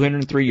 for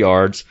 203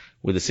 yards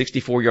with a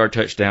 64-yard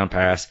touchdown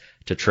pass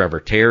to Trevor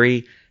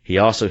Terry. He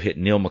also hit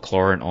Neil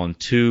McLaurin on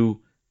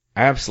 2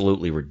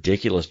 absolutely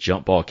ridiculous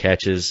jump ball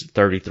catches,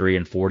 33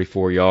 and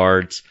 44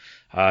 yards.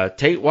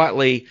 Tate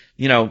Whiteley,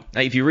 you know,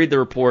 if you read the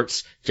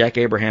reports, Jack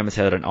Abraham has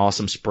had an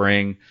awesome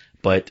spring,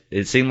 but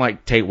it seemed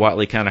like Tate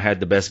Whiteley kind of had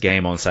the best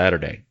game on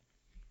Saturday.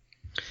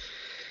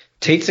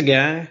 Tate's a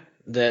guy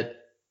that,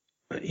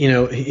 you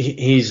know,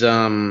 he's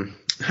how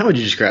would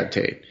you describe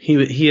Tate?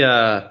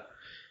 I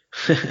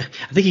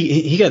think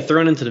he got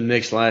thrown into the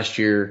mix last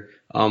year,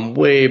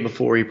 way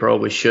before he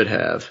probably should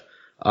have.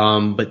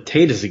 But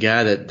Tate is a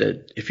guy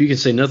that if you can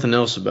say nothing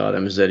else about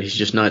him is that he's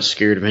just not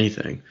scared of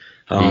anything.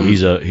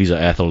 He's an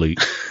athlete.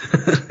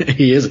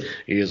 he is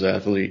an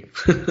athlete.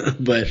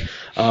 But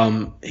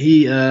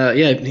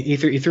he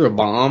threw a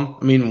bomb.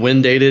 I mean,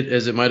 wind dated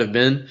as it might have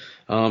been,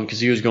 because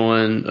he was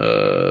going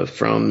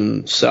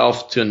from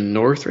south to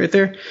north right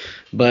there.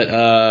 But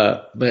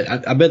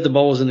I bet the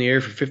ball was in the air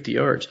for 50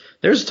 yards.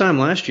 There was a time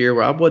last year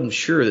where I wasn't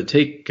sure that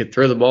Tate could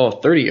throw the ball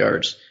 30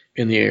 yards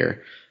in the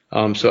air.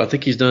 So I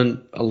think he's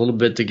done a little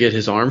bit to get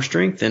his arm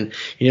strength, and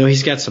you know,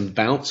 he's got some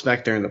bounce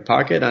back there in the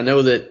pocket. I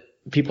know that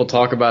people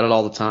talk about it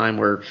all the time,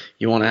 where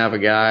you want to have a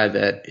guy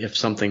that if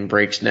something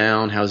breaks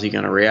down, how's he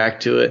going to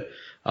react to it?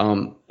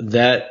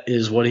 That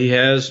is what he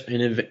has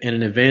in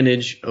an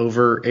advantage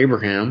over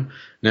Abraham.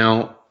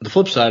 Now, the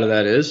flip side of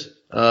that is,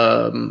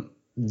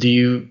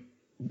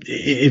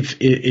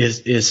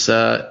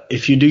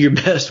 if you do your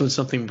best when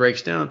something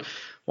breaks down,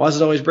 why is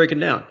it always breaking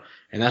down?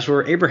 And that's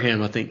where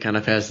Abraham, I think, kind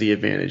of has the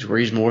advantage, where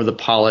he's more the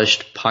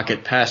polished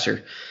pocket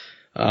passer.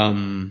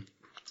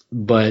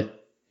 But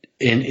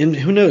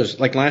who knows?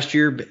 Like last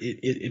year,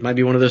 it might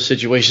be one of those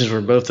situations where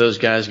both those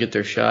guys get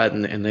their shot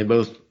and they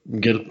both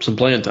get some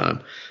playing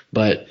time.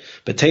 But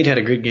Tate had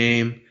a good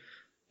game,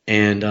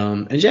 and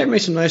Jack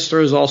made some nice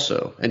throws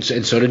also, and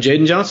so did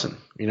Jaden Johnson.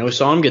 You know, we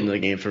saw him get into the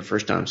game for the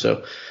first time.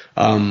 So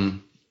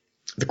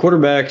the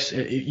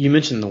quarterbacks, you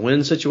mentioned the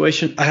wind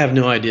situation. I have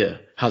no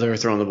idea how they were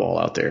throwing the ball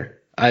out there.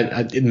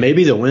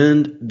 Maybe the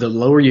wind, the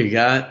lower you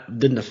got,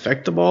 didn't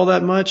affect the ball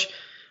that much.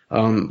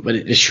 But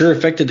it sure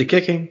affected the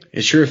kicking.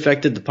 It sure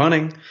affected the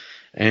punting.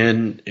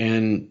 And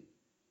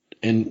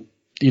you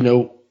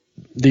know,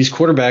 these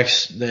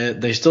quarterbacks,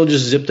 they still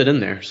just zipped it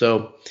in there.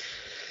 So,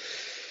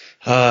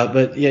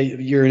 but yeah,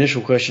 your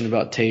initial question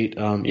about Tate,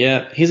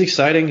 yeah, he's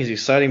exciting. He's an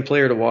exciting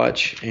player to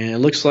watch. And it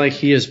looks like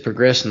he has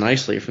progressed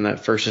nicely from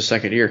that first to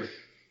second year.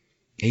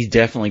 He's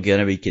definitely going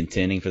to be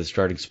contending for the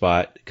starting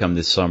spot come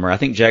this summer. I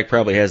think Jack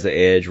probably has the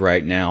edge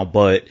right now,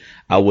 but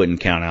I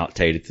wouldn't count out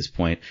Tate at this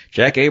point.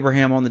 Jack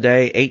Abraham on the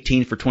day,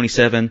 18 for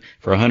 27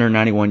 for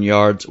 191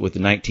 yards with a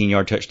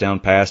 19-yard touchdown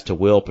pass to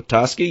Will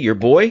Petoskey, your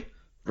boy.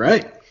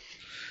 Right.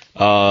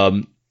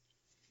 And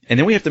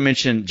then we have to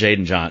mention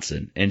Jaden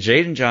Johnson. And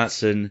Jaden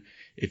Johnson,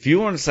 if you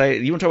want to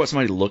talk about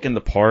somebody looking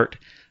the part,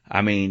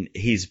 I mean,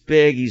 he's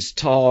big, he's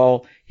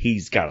tall,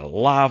 he's got a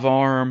live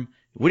arm.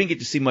 We didn't get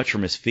to see much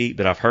from his feet,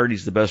 but I've heard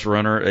he's the best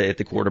runner at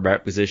the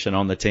quarterback position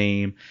on the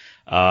team.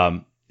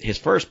 His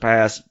first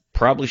pass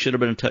probably should have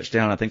been a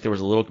touchdown. I think there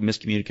was a little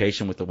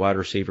miscommunication with the wide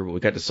receiver, but we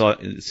got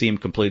to see him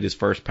complete his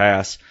first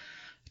pass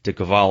to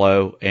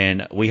Cavallo.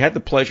 And we had the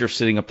pleasure of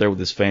sitting up there with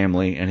his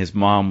family, and his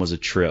mom was a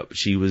trip.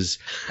 She was,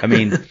 I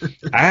mean,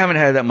 I haven't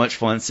had that much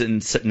fun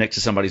sitting next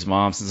to somebody's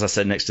mom since I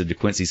sat next to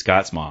DeQuincy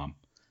Scott's mom.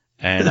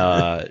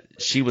 And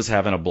she was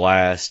having a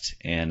blast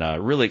and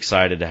really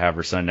excited to have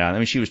her son down. I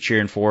mean, she was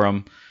cheering for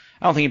him.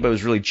 I don't think anybody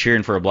was really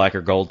cheering for a black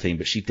or gold team,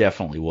 but she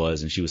definitely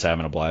was, and she was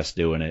having a blast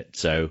doing it.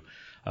 So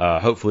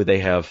hopefully they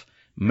have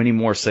many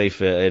more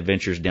safe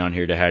adventures down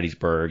here to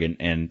Hattiesburg,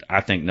 and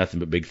I think nothing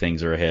but big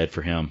things are ahead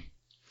for him.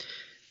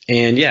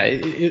 And yeah,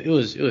 it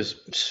was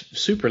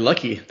super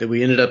lucky that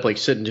we ended up like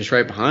sitting just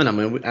right behind him.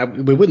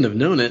 We wouldn't have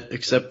known it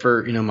except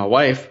for, my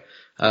wife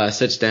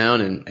sits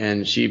down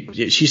and she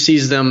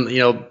sees them,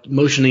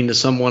 motioning to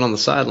someone on the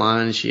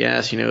sideline, and she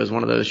asks, is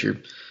one of those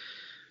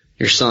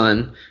your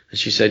son? And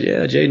she said,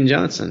 yeah, Jaden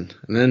Johnson.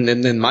 And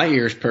then my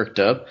ears perked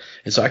up,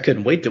 and so I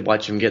couldn't wait to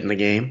watch him get in the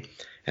game.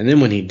 And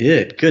then when he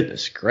did,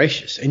 goodness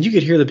gracious. And you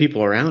could hear the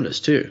people around us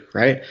too,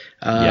 right?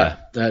 Yeah.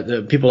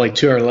 The people like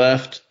to our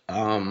left,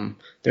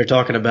 they're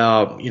talking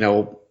about,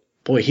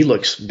 boy, he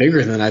looks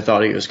bigger than I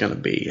thought he was going to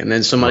be. And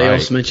then somebody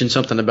else mentioned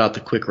something about the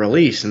quick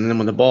release. And then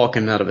when the ball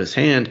came out of his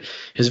hand,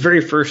 his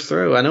very first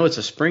throw, I know it's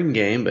a spring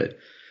game, but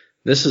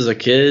this is a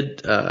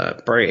kid,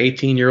 probably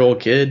 18-year-old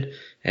kid.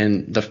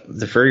 And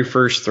the very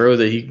first throw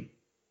that he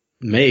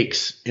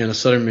makes in a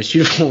Southern Miss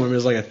uniform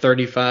is like a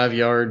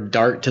 35-yard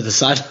dart to the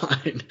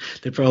sideline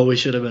that probably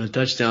should have been a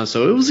touchdown.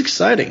 So it was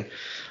exciting.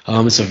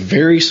 It's a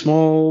very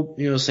small,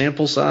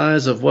 sample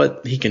size of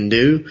what he can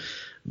do.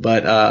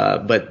 But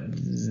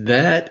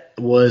that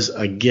was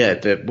a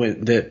get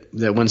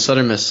that when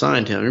Southern Miss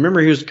signed him, remember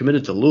he was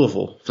committed to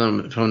Louisville, if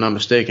I'm not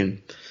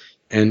mistaken,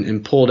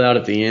 and pulled out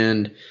at the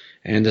end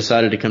and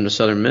decided to come to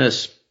Southern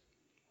Miss.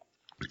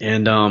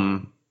 And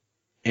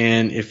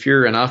if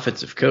you're an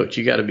offensive coach,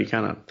 you got to be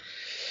kind of,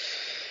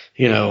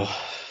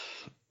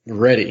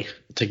 ready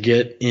to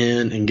get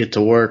in and get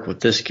to work with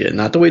this kid.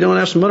 Not that we don't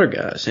have some other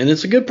guys, and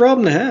it's a good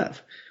problem to have.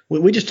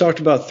 We just talked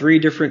about 3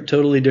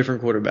 totally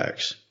different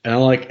quarterbacks, and I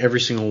like every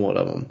single one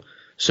of them.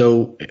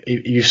 So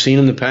you've seen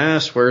in the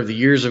past where the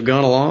years have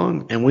gone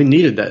along, and we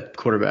needed that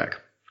quarterback.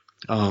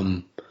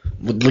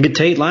 Look at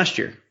Tate last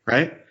year,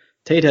 right?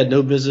 Tate had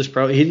no business.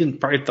 Probably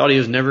thought he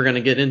was never going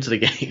to get into the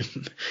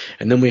game,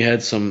 and then we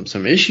had some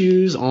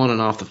issues on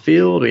and off the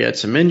field. We had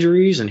some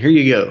injuries, and here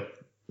you go,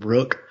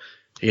 Rook.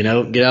 Get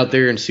out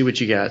there and see what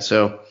you got.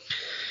 So.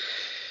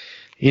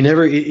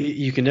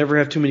 You can never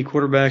have too many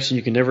quarterbacks, and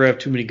you can never have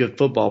too many good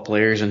football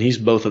players, and he's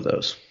both of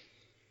those.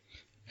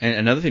 And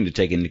another thing to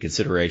take into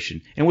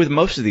consideration, and with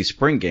most of these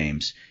spring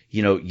games,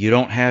 you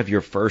don't have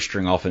your first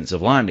string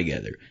offensive line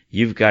together.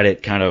 You've got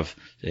it kind of,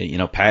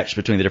 patched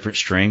between the different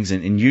strings,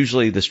 and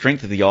usually the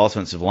strength of the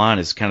offensive line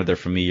is kind of their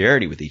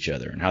familiarity with each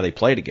other and how they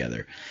play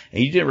together.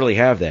 And you didn't really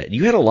have that.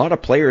 You had a lot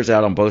of players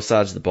out on both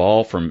sides of the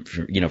ball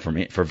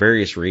for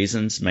various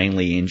reasons,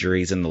 mainly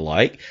injuries and the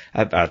like.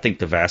 I think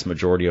the vast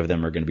majority of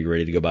them are going to be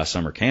ready to go by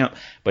summer camp,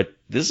 but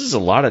this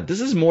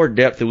is more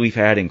depth than we've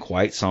had in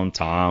quite some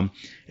time.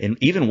 And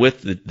even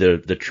with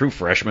the true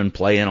freshmen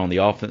playing on the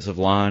offensive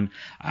line,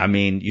 I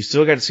mean, you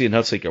still got to see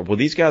enough to say, well,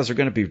 these guys are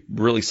going to be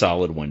really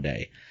solid one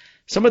day.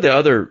 Some of the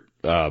other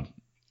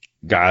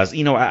guys,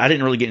 I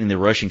didn't really get into the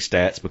rushing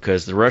stats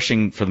because the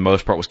rushing, for the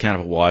most part, was kind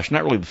of a wash.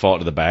 Not really the fault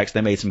of the backs.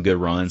 They made some good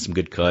runs, some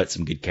good cuts,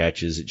 some good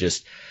catches. It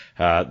just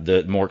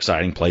the more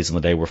exciting plays on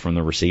the day were from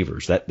the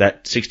receivers.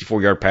 That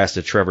 64-yard pass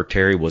to Trevor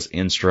Terry was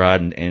in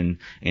stride, and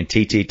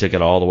TT took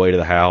it all the way to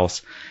the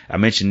house. I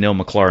mentioned Neil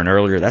McLaurin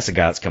earlier. That's a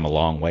guy that's come a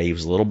long way. He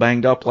was a little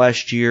banged up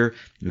last year.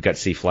 We got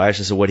to see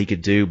flashes of what he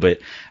could do, but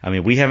I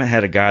mean, we haven't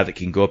had a guy that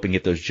can go up and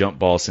get those jump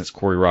balls since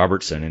Corey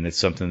Robertson, and it's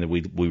something that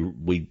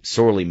we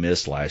sorely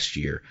missed last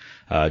year.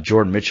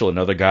 Jordan Mitchell,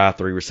 another guy,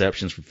 3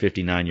 receptions for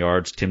 59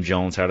 yards. Tim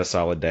Jones had a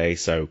solid day,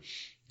 so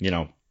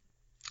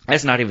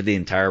that's not even the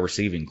entire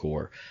receiving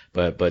core,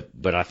 but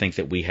I think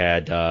that we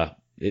had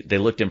they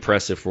looked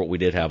impressive for what we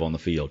did have on the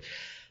field.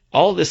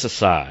 All this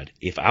aside,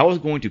 if I was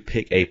going to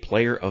pick a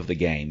player of the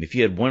game, if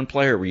you had one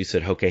player where you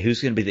said, okay,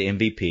 who's going to be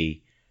the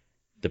MVP,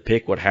 the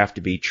pick would have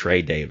to be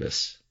Trey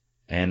Davis.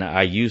 And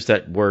I use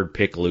that word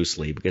pick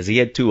loosely because he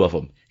had 2 of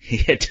them. He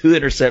had 2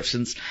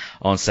 interceptions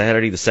on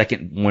Saturday, the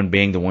second one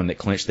being the one that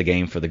clinched the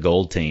game for the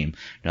Gold team.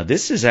 Now,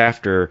 this is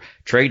after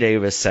Trey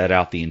Davis sat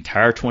out the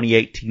entire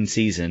 2018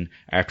 season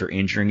after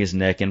injuring his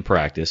neck in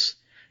practice,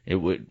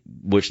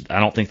 which I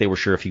don't think they were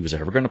sure if he was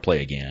ever going to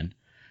play again.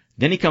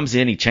 Then he comes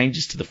in, he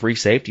changes to the free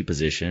safety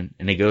position,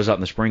 and he goes out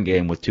in the spring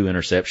game with 2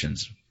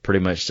 interceptions,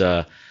 pretty much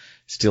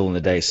still in the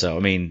day. So,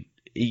 I mean,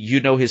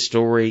 his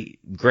story,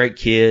 great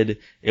kid.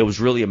 It was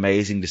really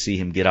amazing to see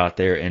him get out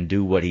there and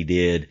do what he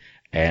did.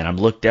 And I'm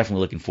definitely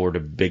looking forward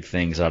to big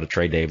things out of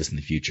Trey Davis in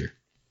the future.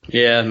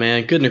 Yeah,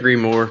 man, couldn't agree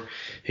more.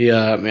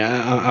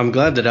 I'm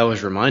glad that I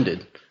was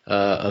reminded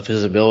of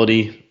his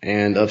ability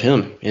and of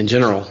him in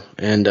general.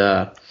 And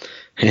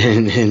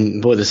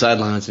boy, the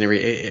sidelines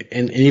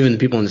and even the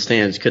people in the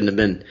stands couldn't have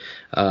been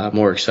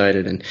more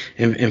excited.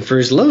 And for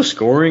as low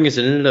scoring as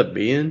it ended up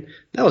being,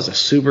 that was a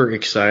super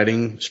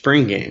exciting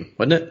spring game,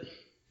 wasn't it?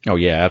 Oh,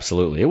 yeah,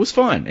 absolutely. It was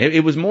fun.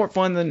 It was more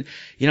fun than,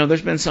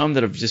 there's been some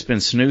that have just been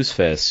snooze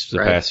fests the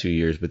past few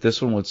years, but this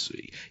one was,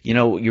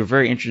 you're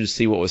very interested to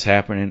see what was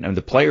happening. And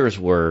the players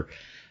were,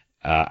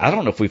 I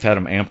don't know if we've had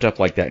them amped up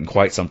like that in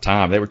quite some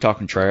time. They were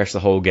talking trash the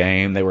whole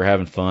game. They were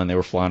having fun. They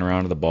were flying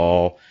around to the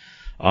ball.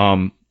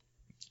 A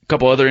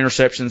couple other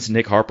interceptions.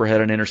 Nick Harper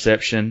had an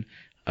interception.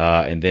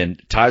 And then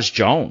Taj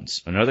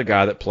Jones, another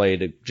guy that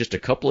played just a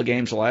couple of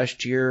games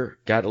last year,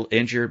 got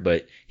injured,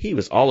 but he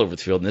was all over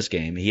the field in this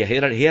game. He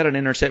had an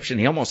interception.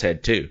 He almost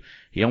had two.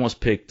 He almost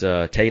picked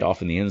Tate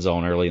off in the end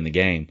zone early in the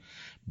game.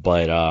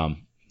 But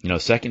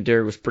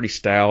secondary was pretty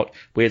stout.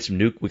 We had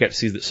we got to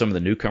see some of the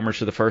newcomers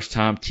for the first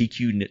time.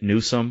 TQ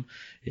Newsome,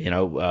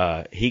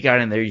 he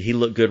got in there. He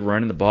looked good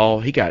running the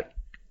ball. He got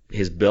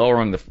his bell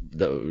rung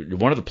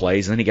one of the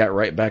plays, and then he got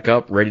right back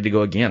up, ready to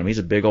go again. I mean, he's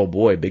a big old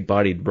boy,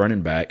 big-bodied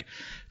running back.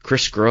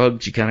 Chris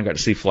Scruggs, you kind of got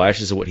to see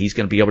flashes of what he's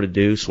going to be able to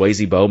do.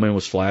 Swayze Bowman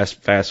was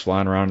fast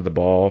flying around to the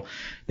ball.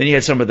 Then you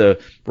had some of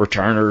the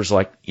returners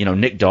like,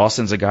 Nick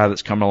Dawson's a guy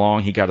that's coming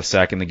along. He got a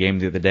sack in the game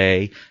the other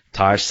day.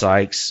 Taj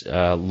Sykes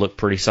looked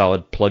pretty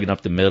solid plugging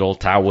up the middle.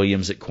 Ty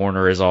Williams at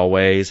corner as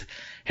always.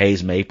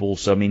 Hayes Maple.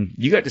 So, I mean,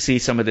 you got to see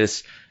some of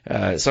this,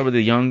 some of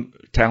the young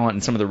talent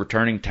and some of the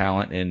returning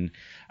talent. And,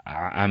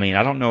 I mean,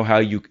 I don't know how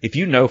if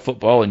you know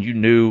football and you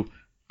knew,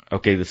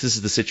 okay, this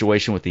is the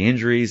situation with the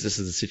injuries. This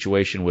is the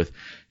situation with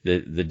the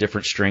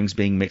different strings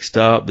being mixed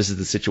up. This is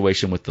the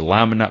situation with the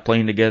linemen not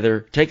playing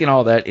together. Taking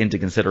all that into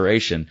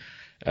consideration,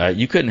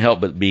 you couldn't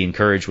help but be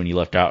encouraged when you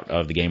left out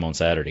of the game on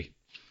Saturday.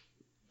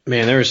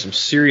 Man, there was some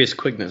serious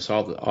quickness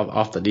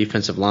off the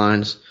defensive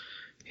lines,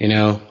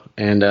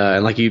 and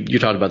like you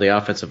talked about the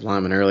offensive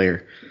linemen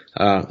earlier.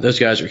 Those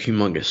guys are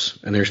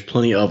humongous, and there's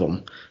plenty of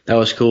them. That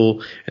was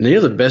cool. And the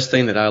other best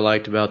thing that I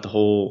liked about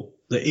going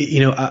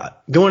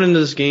into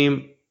this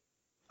game,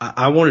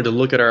 I wanted to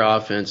look at our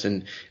offense,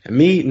 and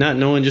me not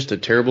knowing just a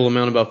terrible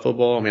amount about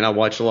football. I mean, I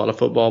watched a lot of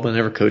football, but I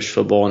never coached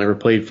football. I never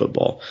played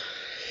football.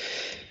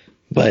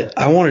 But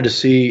I wanted to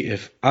see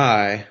if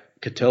I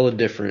could tell a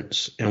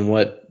difference in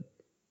what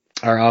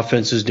our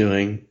offense is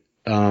doing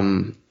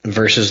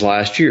versus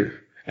last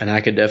year. And I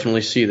could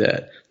definitely see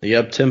that. The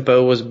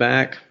up-tempo was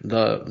back.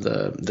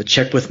 The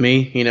check with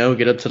me,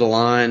 get up to the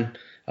line,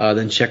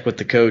 then check with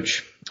the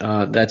coach.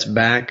 That's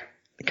back.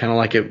 Kind of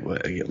like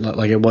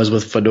it was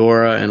with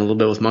Fedora and a little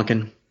bit with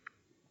Munkin.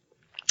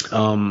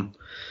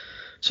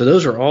 So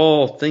those are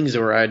all things that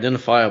were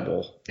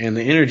identifiable, and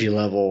the energy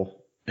level,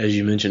 as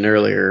you mentioned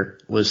earlier,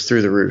 was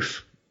through the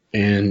roof,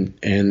 and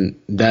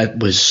that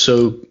was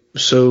such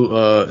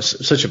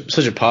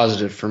a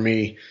positive for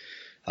me.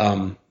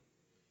 And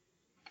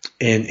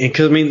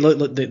because I mean,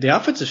 look, the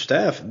offensive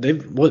staff,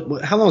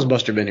 how long has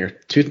Buster been here?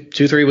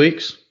 2-3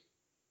 weeks?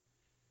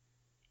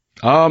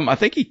 I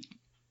think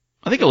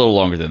a little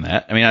longer than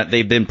that. I mean,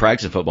 they've been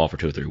practicing football for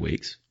 2 or 3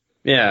 weeks.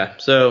 Yeah,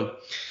 so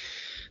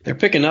they're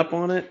picking up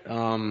on it.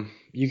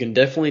 You can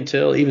definitely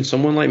tell, even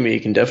someone like me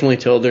can definitely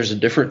tell there's a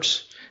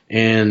difference,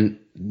 and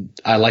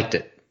I liked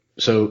it.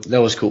 So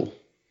that was cool.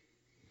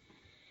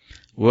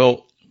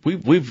 Well,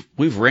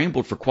 we've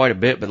rambled for quite a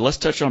bit, but let's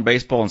touch on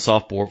baseball and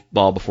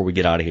softball before we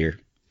get out of here.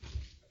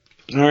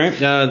 All right,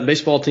 the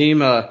baseball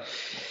team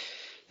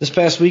this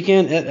past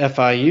weekend at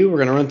FIU. We're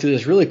going to run through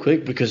this really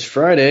quick because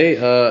Friday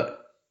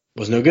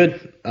was no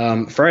good.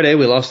 Friday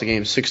we lost the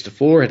game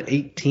 6-4, had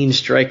 18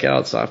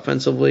 strikeouts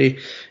offensively,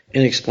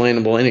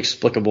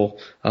 inexplicable.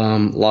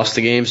 Lost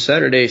the game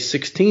Saturday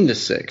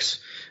 16-6.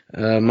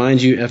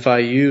 Mind you,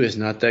 FIU is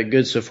not that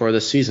good so far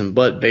this season,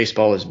 but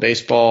baseball is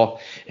baseball.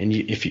 And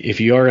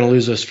if you are going to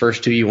lose those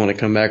first two, you want to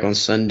come back on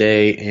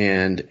Sunday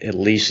and at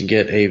least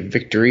get a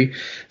victory.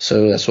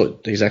 So that's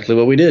exactly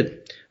what we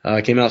did.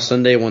 Came out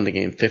Sunday, won the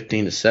game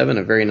 15-7,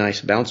 a very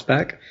nice bounce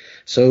back.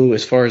 So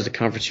as far as the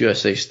Conference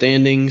USA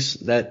standings,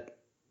 that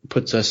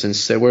puts us in,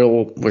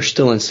 we're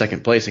still in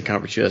second place in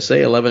Conference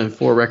USA,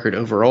 11-4 record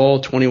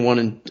overall,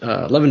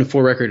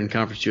 11-4 record in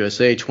Conference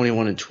USA,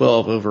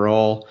 21-12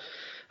 overall.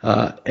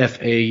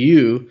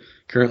 FAU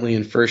currently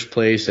in first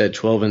place at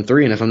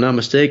 12-3, and if I'm not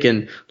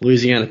mistaken,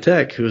 Louisiana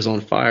Tech, who is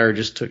on fire,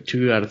 just took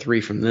 2 out of 3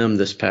 from them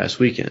this past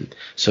weekend.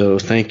 So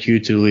thank you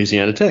to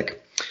Louisiana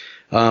Tech.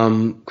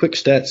 Quick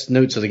stats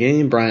notes of the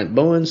game. Bryant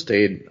Bowen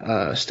stayed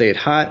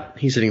hot.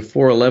 He's hitting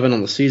 .411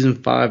 on the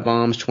season, 5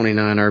 bombs,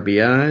 29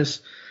 RBIs.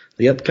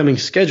 The upcoming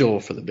schedule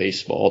for the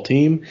baseball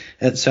team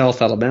at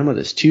South Alabama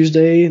this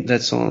Tuesday.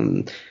 That's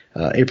on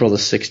April the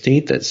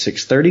 16th at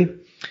 6:30.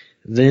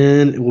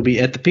 Then we'll be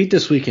at the Pete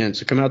this weekend.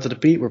 So come out to the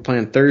Pete. We're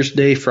playing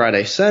Thursday,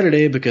 Friday,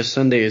 Saturday because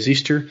Sunday is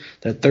Easter.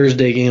 That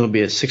Thursday game will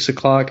be at 6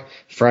 o'clock,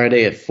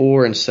 Friday at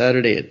 4, and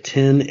Saturday at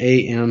 10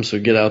 a.m. So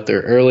get out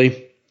there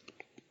early.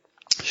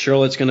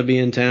 Charlotte's going to be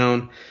in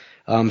town.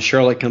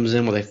 Charlotte comes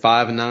in with a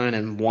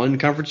 5-9-1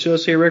 Conference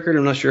USA record.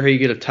 I'm not sure how you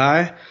get a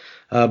tie,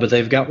 but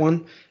they've got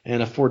one,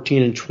 and a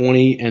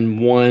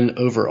 14-20-1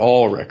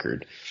 overall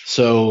record.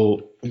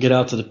 So get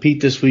out to the Pete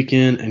this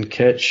weekend and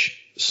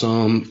catch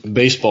some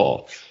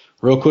baseball.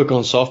 Real quick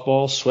on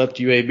softball, swept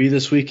UAB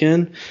this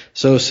weekend.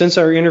 So since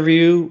our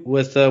interview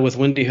with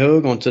Wendy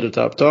Hogue on To the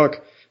Top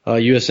Talk,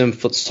 USM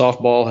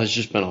softball has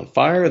just been on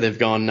fire. They've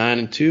gone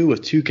 9-2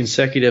 with 2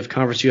 consecutive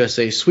Conference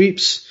USA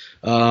sweeps.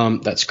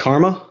 That's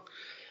karma.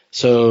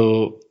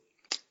 So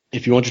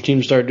if you want your team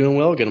to start doing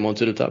well, get them on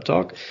To the Top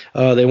Talk.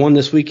 They won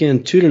this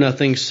weekend 2-0,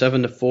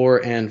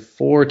 7-4, and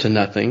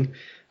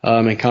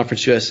 4-0. In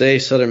Conference USA,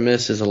 Southern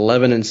Miss is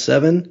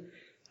 11-7.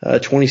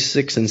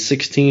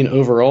 26-16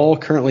 overall,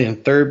 currently in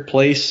third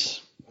place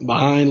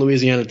behind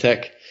Louisiana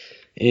Tech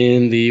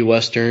in the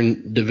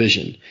Western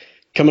Division.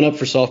 Coming up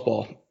for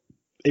softball,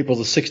 April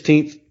the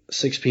 16th,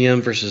 6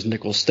 p.m. versus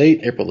Nicholls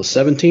State. April the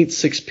 17th,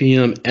 6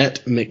 p.m.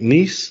 at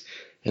McNeese.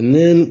 And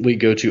then we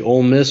go to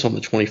Ole Miss on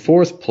the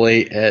 24th,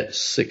 play at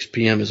 6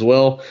 p.m. as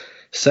well.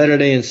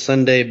 Saturday and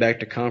Sunday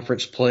back to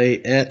conference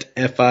play at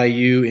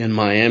FIU in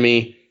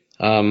Miami.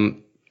 FIU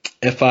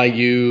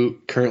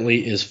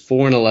currently is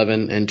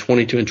 4-11 and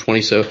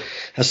 22-20. So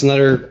that's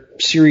another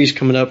series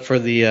coming up for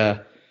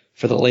the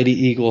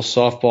Lady Eagles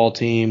softball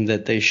team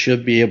that they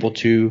should be able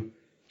to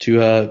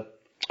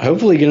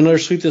hopefully get another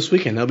sweep this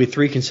weekend. That'll be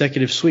 3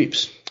 consecutive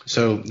sweeps.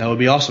 So that would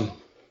be awesome.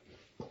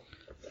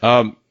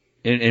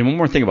 And one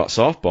more thing about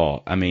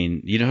softball. I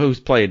mean, you know who's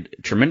played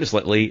tremendous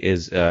lately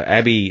is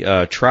Abby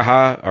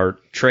Trehay.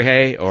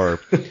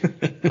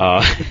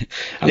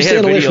 I'm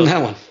staying away from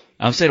that one.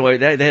 I'm staying away.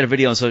 They had a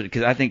video on social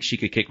because I think she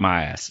could kick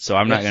my ass. So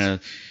I'm not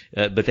gonna.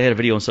 But they had a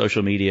video on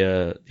social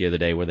media the other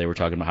day where they were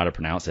talking about how to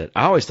pronounce it.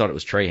 I always thought it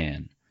was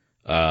Trahan.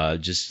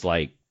 Just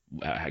like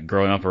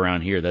growing up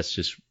around here, that's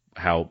just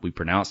how we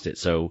pronounced it.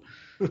 So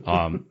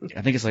I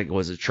think it's like,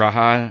 was it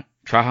Traha?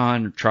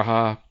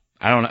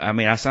 I don't know. I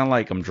mean, I sound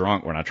like I'm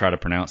drunk when I try to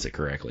pronounce it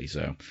correctly.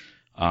 So,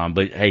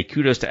 but hey,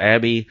 kudos to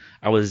Abby.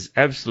 I was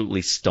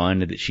absolutely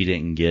stunned that she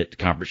didn't get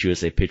Conference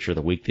USA Pitcher of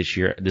the Week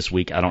this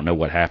week. I don't know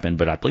what happened,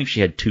 but I believe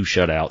she had 2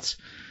 shutouts,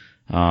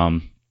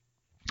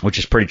 which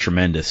is pretty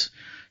tremendous.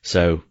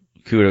 So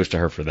kudos to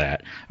her for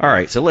that. All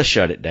right. So let's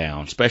shut it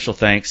down. Special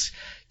thanks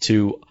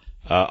to,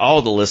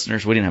 all the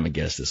listeners. We didn't have a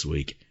guest this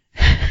week.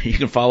 You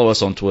can follow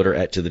us on Twitter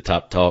at To The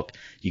Top Talk.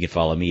 You can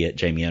follow me at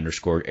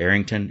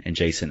Jamie_Arrington and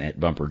Jason at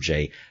Bumper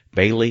J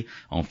Bailey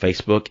on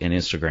Facebook and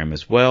Instagram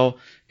as well.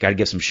 Got to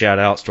give some shout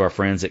outs to our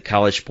friends at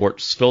College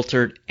Sports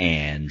Filtered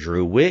and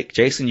Drew Wick.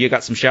 Jason, you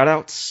got some shout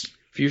outs?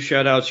 A few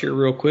shout outs here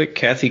real quick.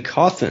 Kathy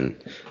Cawthon,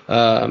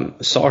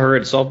 saw her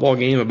at a softball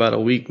game about a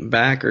week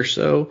back or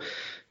so.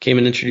 Came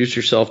and introduced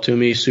herself to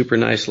me. Super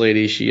nice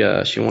lady. She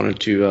wanted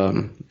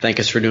to thank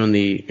us for doing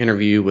the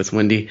interview with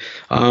Wendy.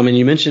 And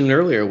you mentioned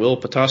earlier Will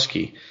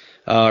Petoskey.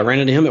 Ran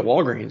into him at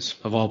Walgreens,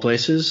 of all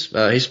places.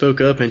 He spoke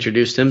up,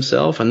 introduced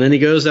himself, and then he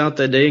goes out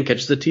that day and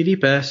catches the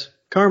TD pass.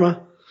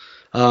 Karma.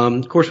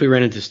 Of course, we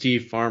ran into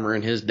Steve Farmer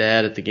and his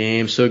dad at the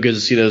game. So good to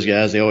see those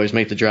guys. They always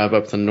make the drive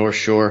up to the North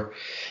Shore.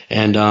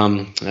 And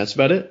that's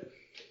about it.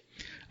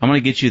 I'm going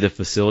to get you the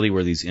facility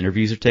where these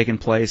interviews are taking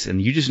place,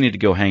 and you just need to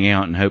go hang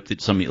out and hope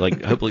that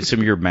hopefully some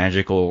of your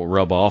magic will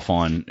rub off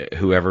on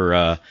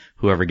whoever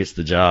gets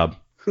the job.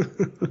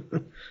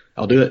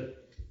 I'll do it.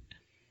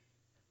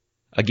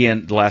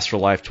 Again, The Last for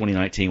Life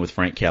 2019 with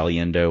Frank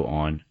Caliendo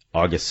on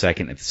August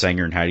 2nd at the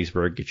Sanger in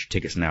Hattiesburg. Get your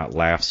tickets now at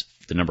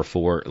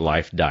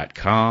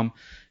laughs4life.com.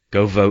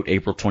 Go vote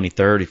April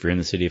 23rd if you're in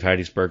the city of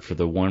Hattiesburg for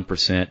the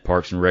 1%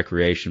 Parks and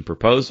Recreation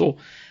proposal.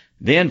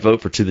 Then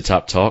vote for To The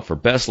Top Talk for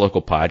Best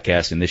Local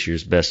Podcast in this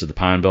year's Best of the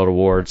Pine Belt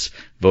Awards.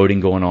 Voting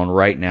going on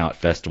right now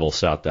at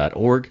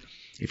festivalsouth.org.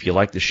 If you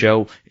like the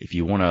show, if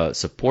you want to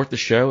support the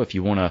show, if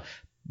you want to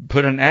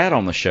put an ad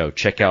on the show,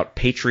 check out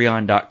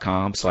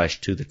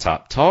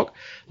patreon.com/ToTheTopTalk.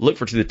 Look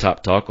for To The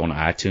Top Talk on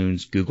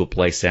iTunes, Google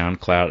Play,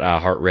 SoundCloud,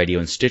 iHeartRadio,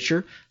 and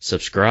Stitcher.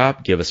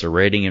 Subscribe, give us a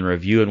rating and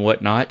review and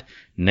whatnot.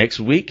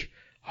 Next week,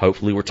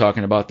 hopefully we're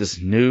talking about this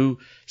new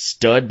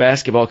stud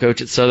basketball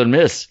coach at Southern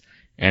Miss.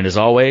 And as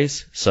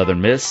always,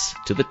 Southern Miss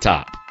to the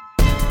top.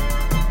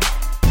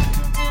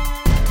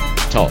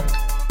 Talk.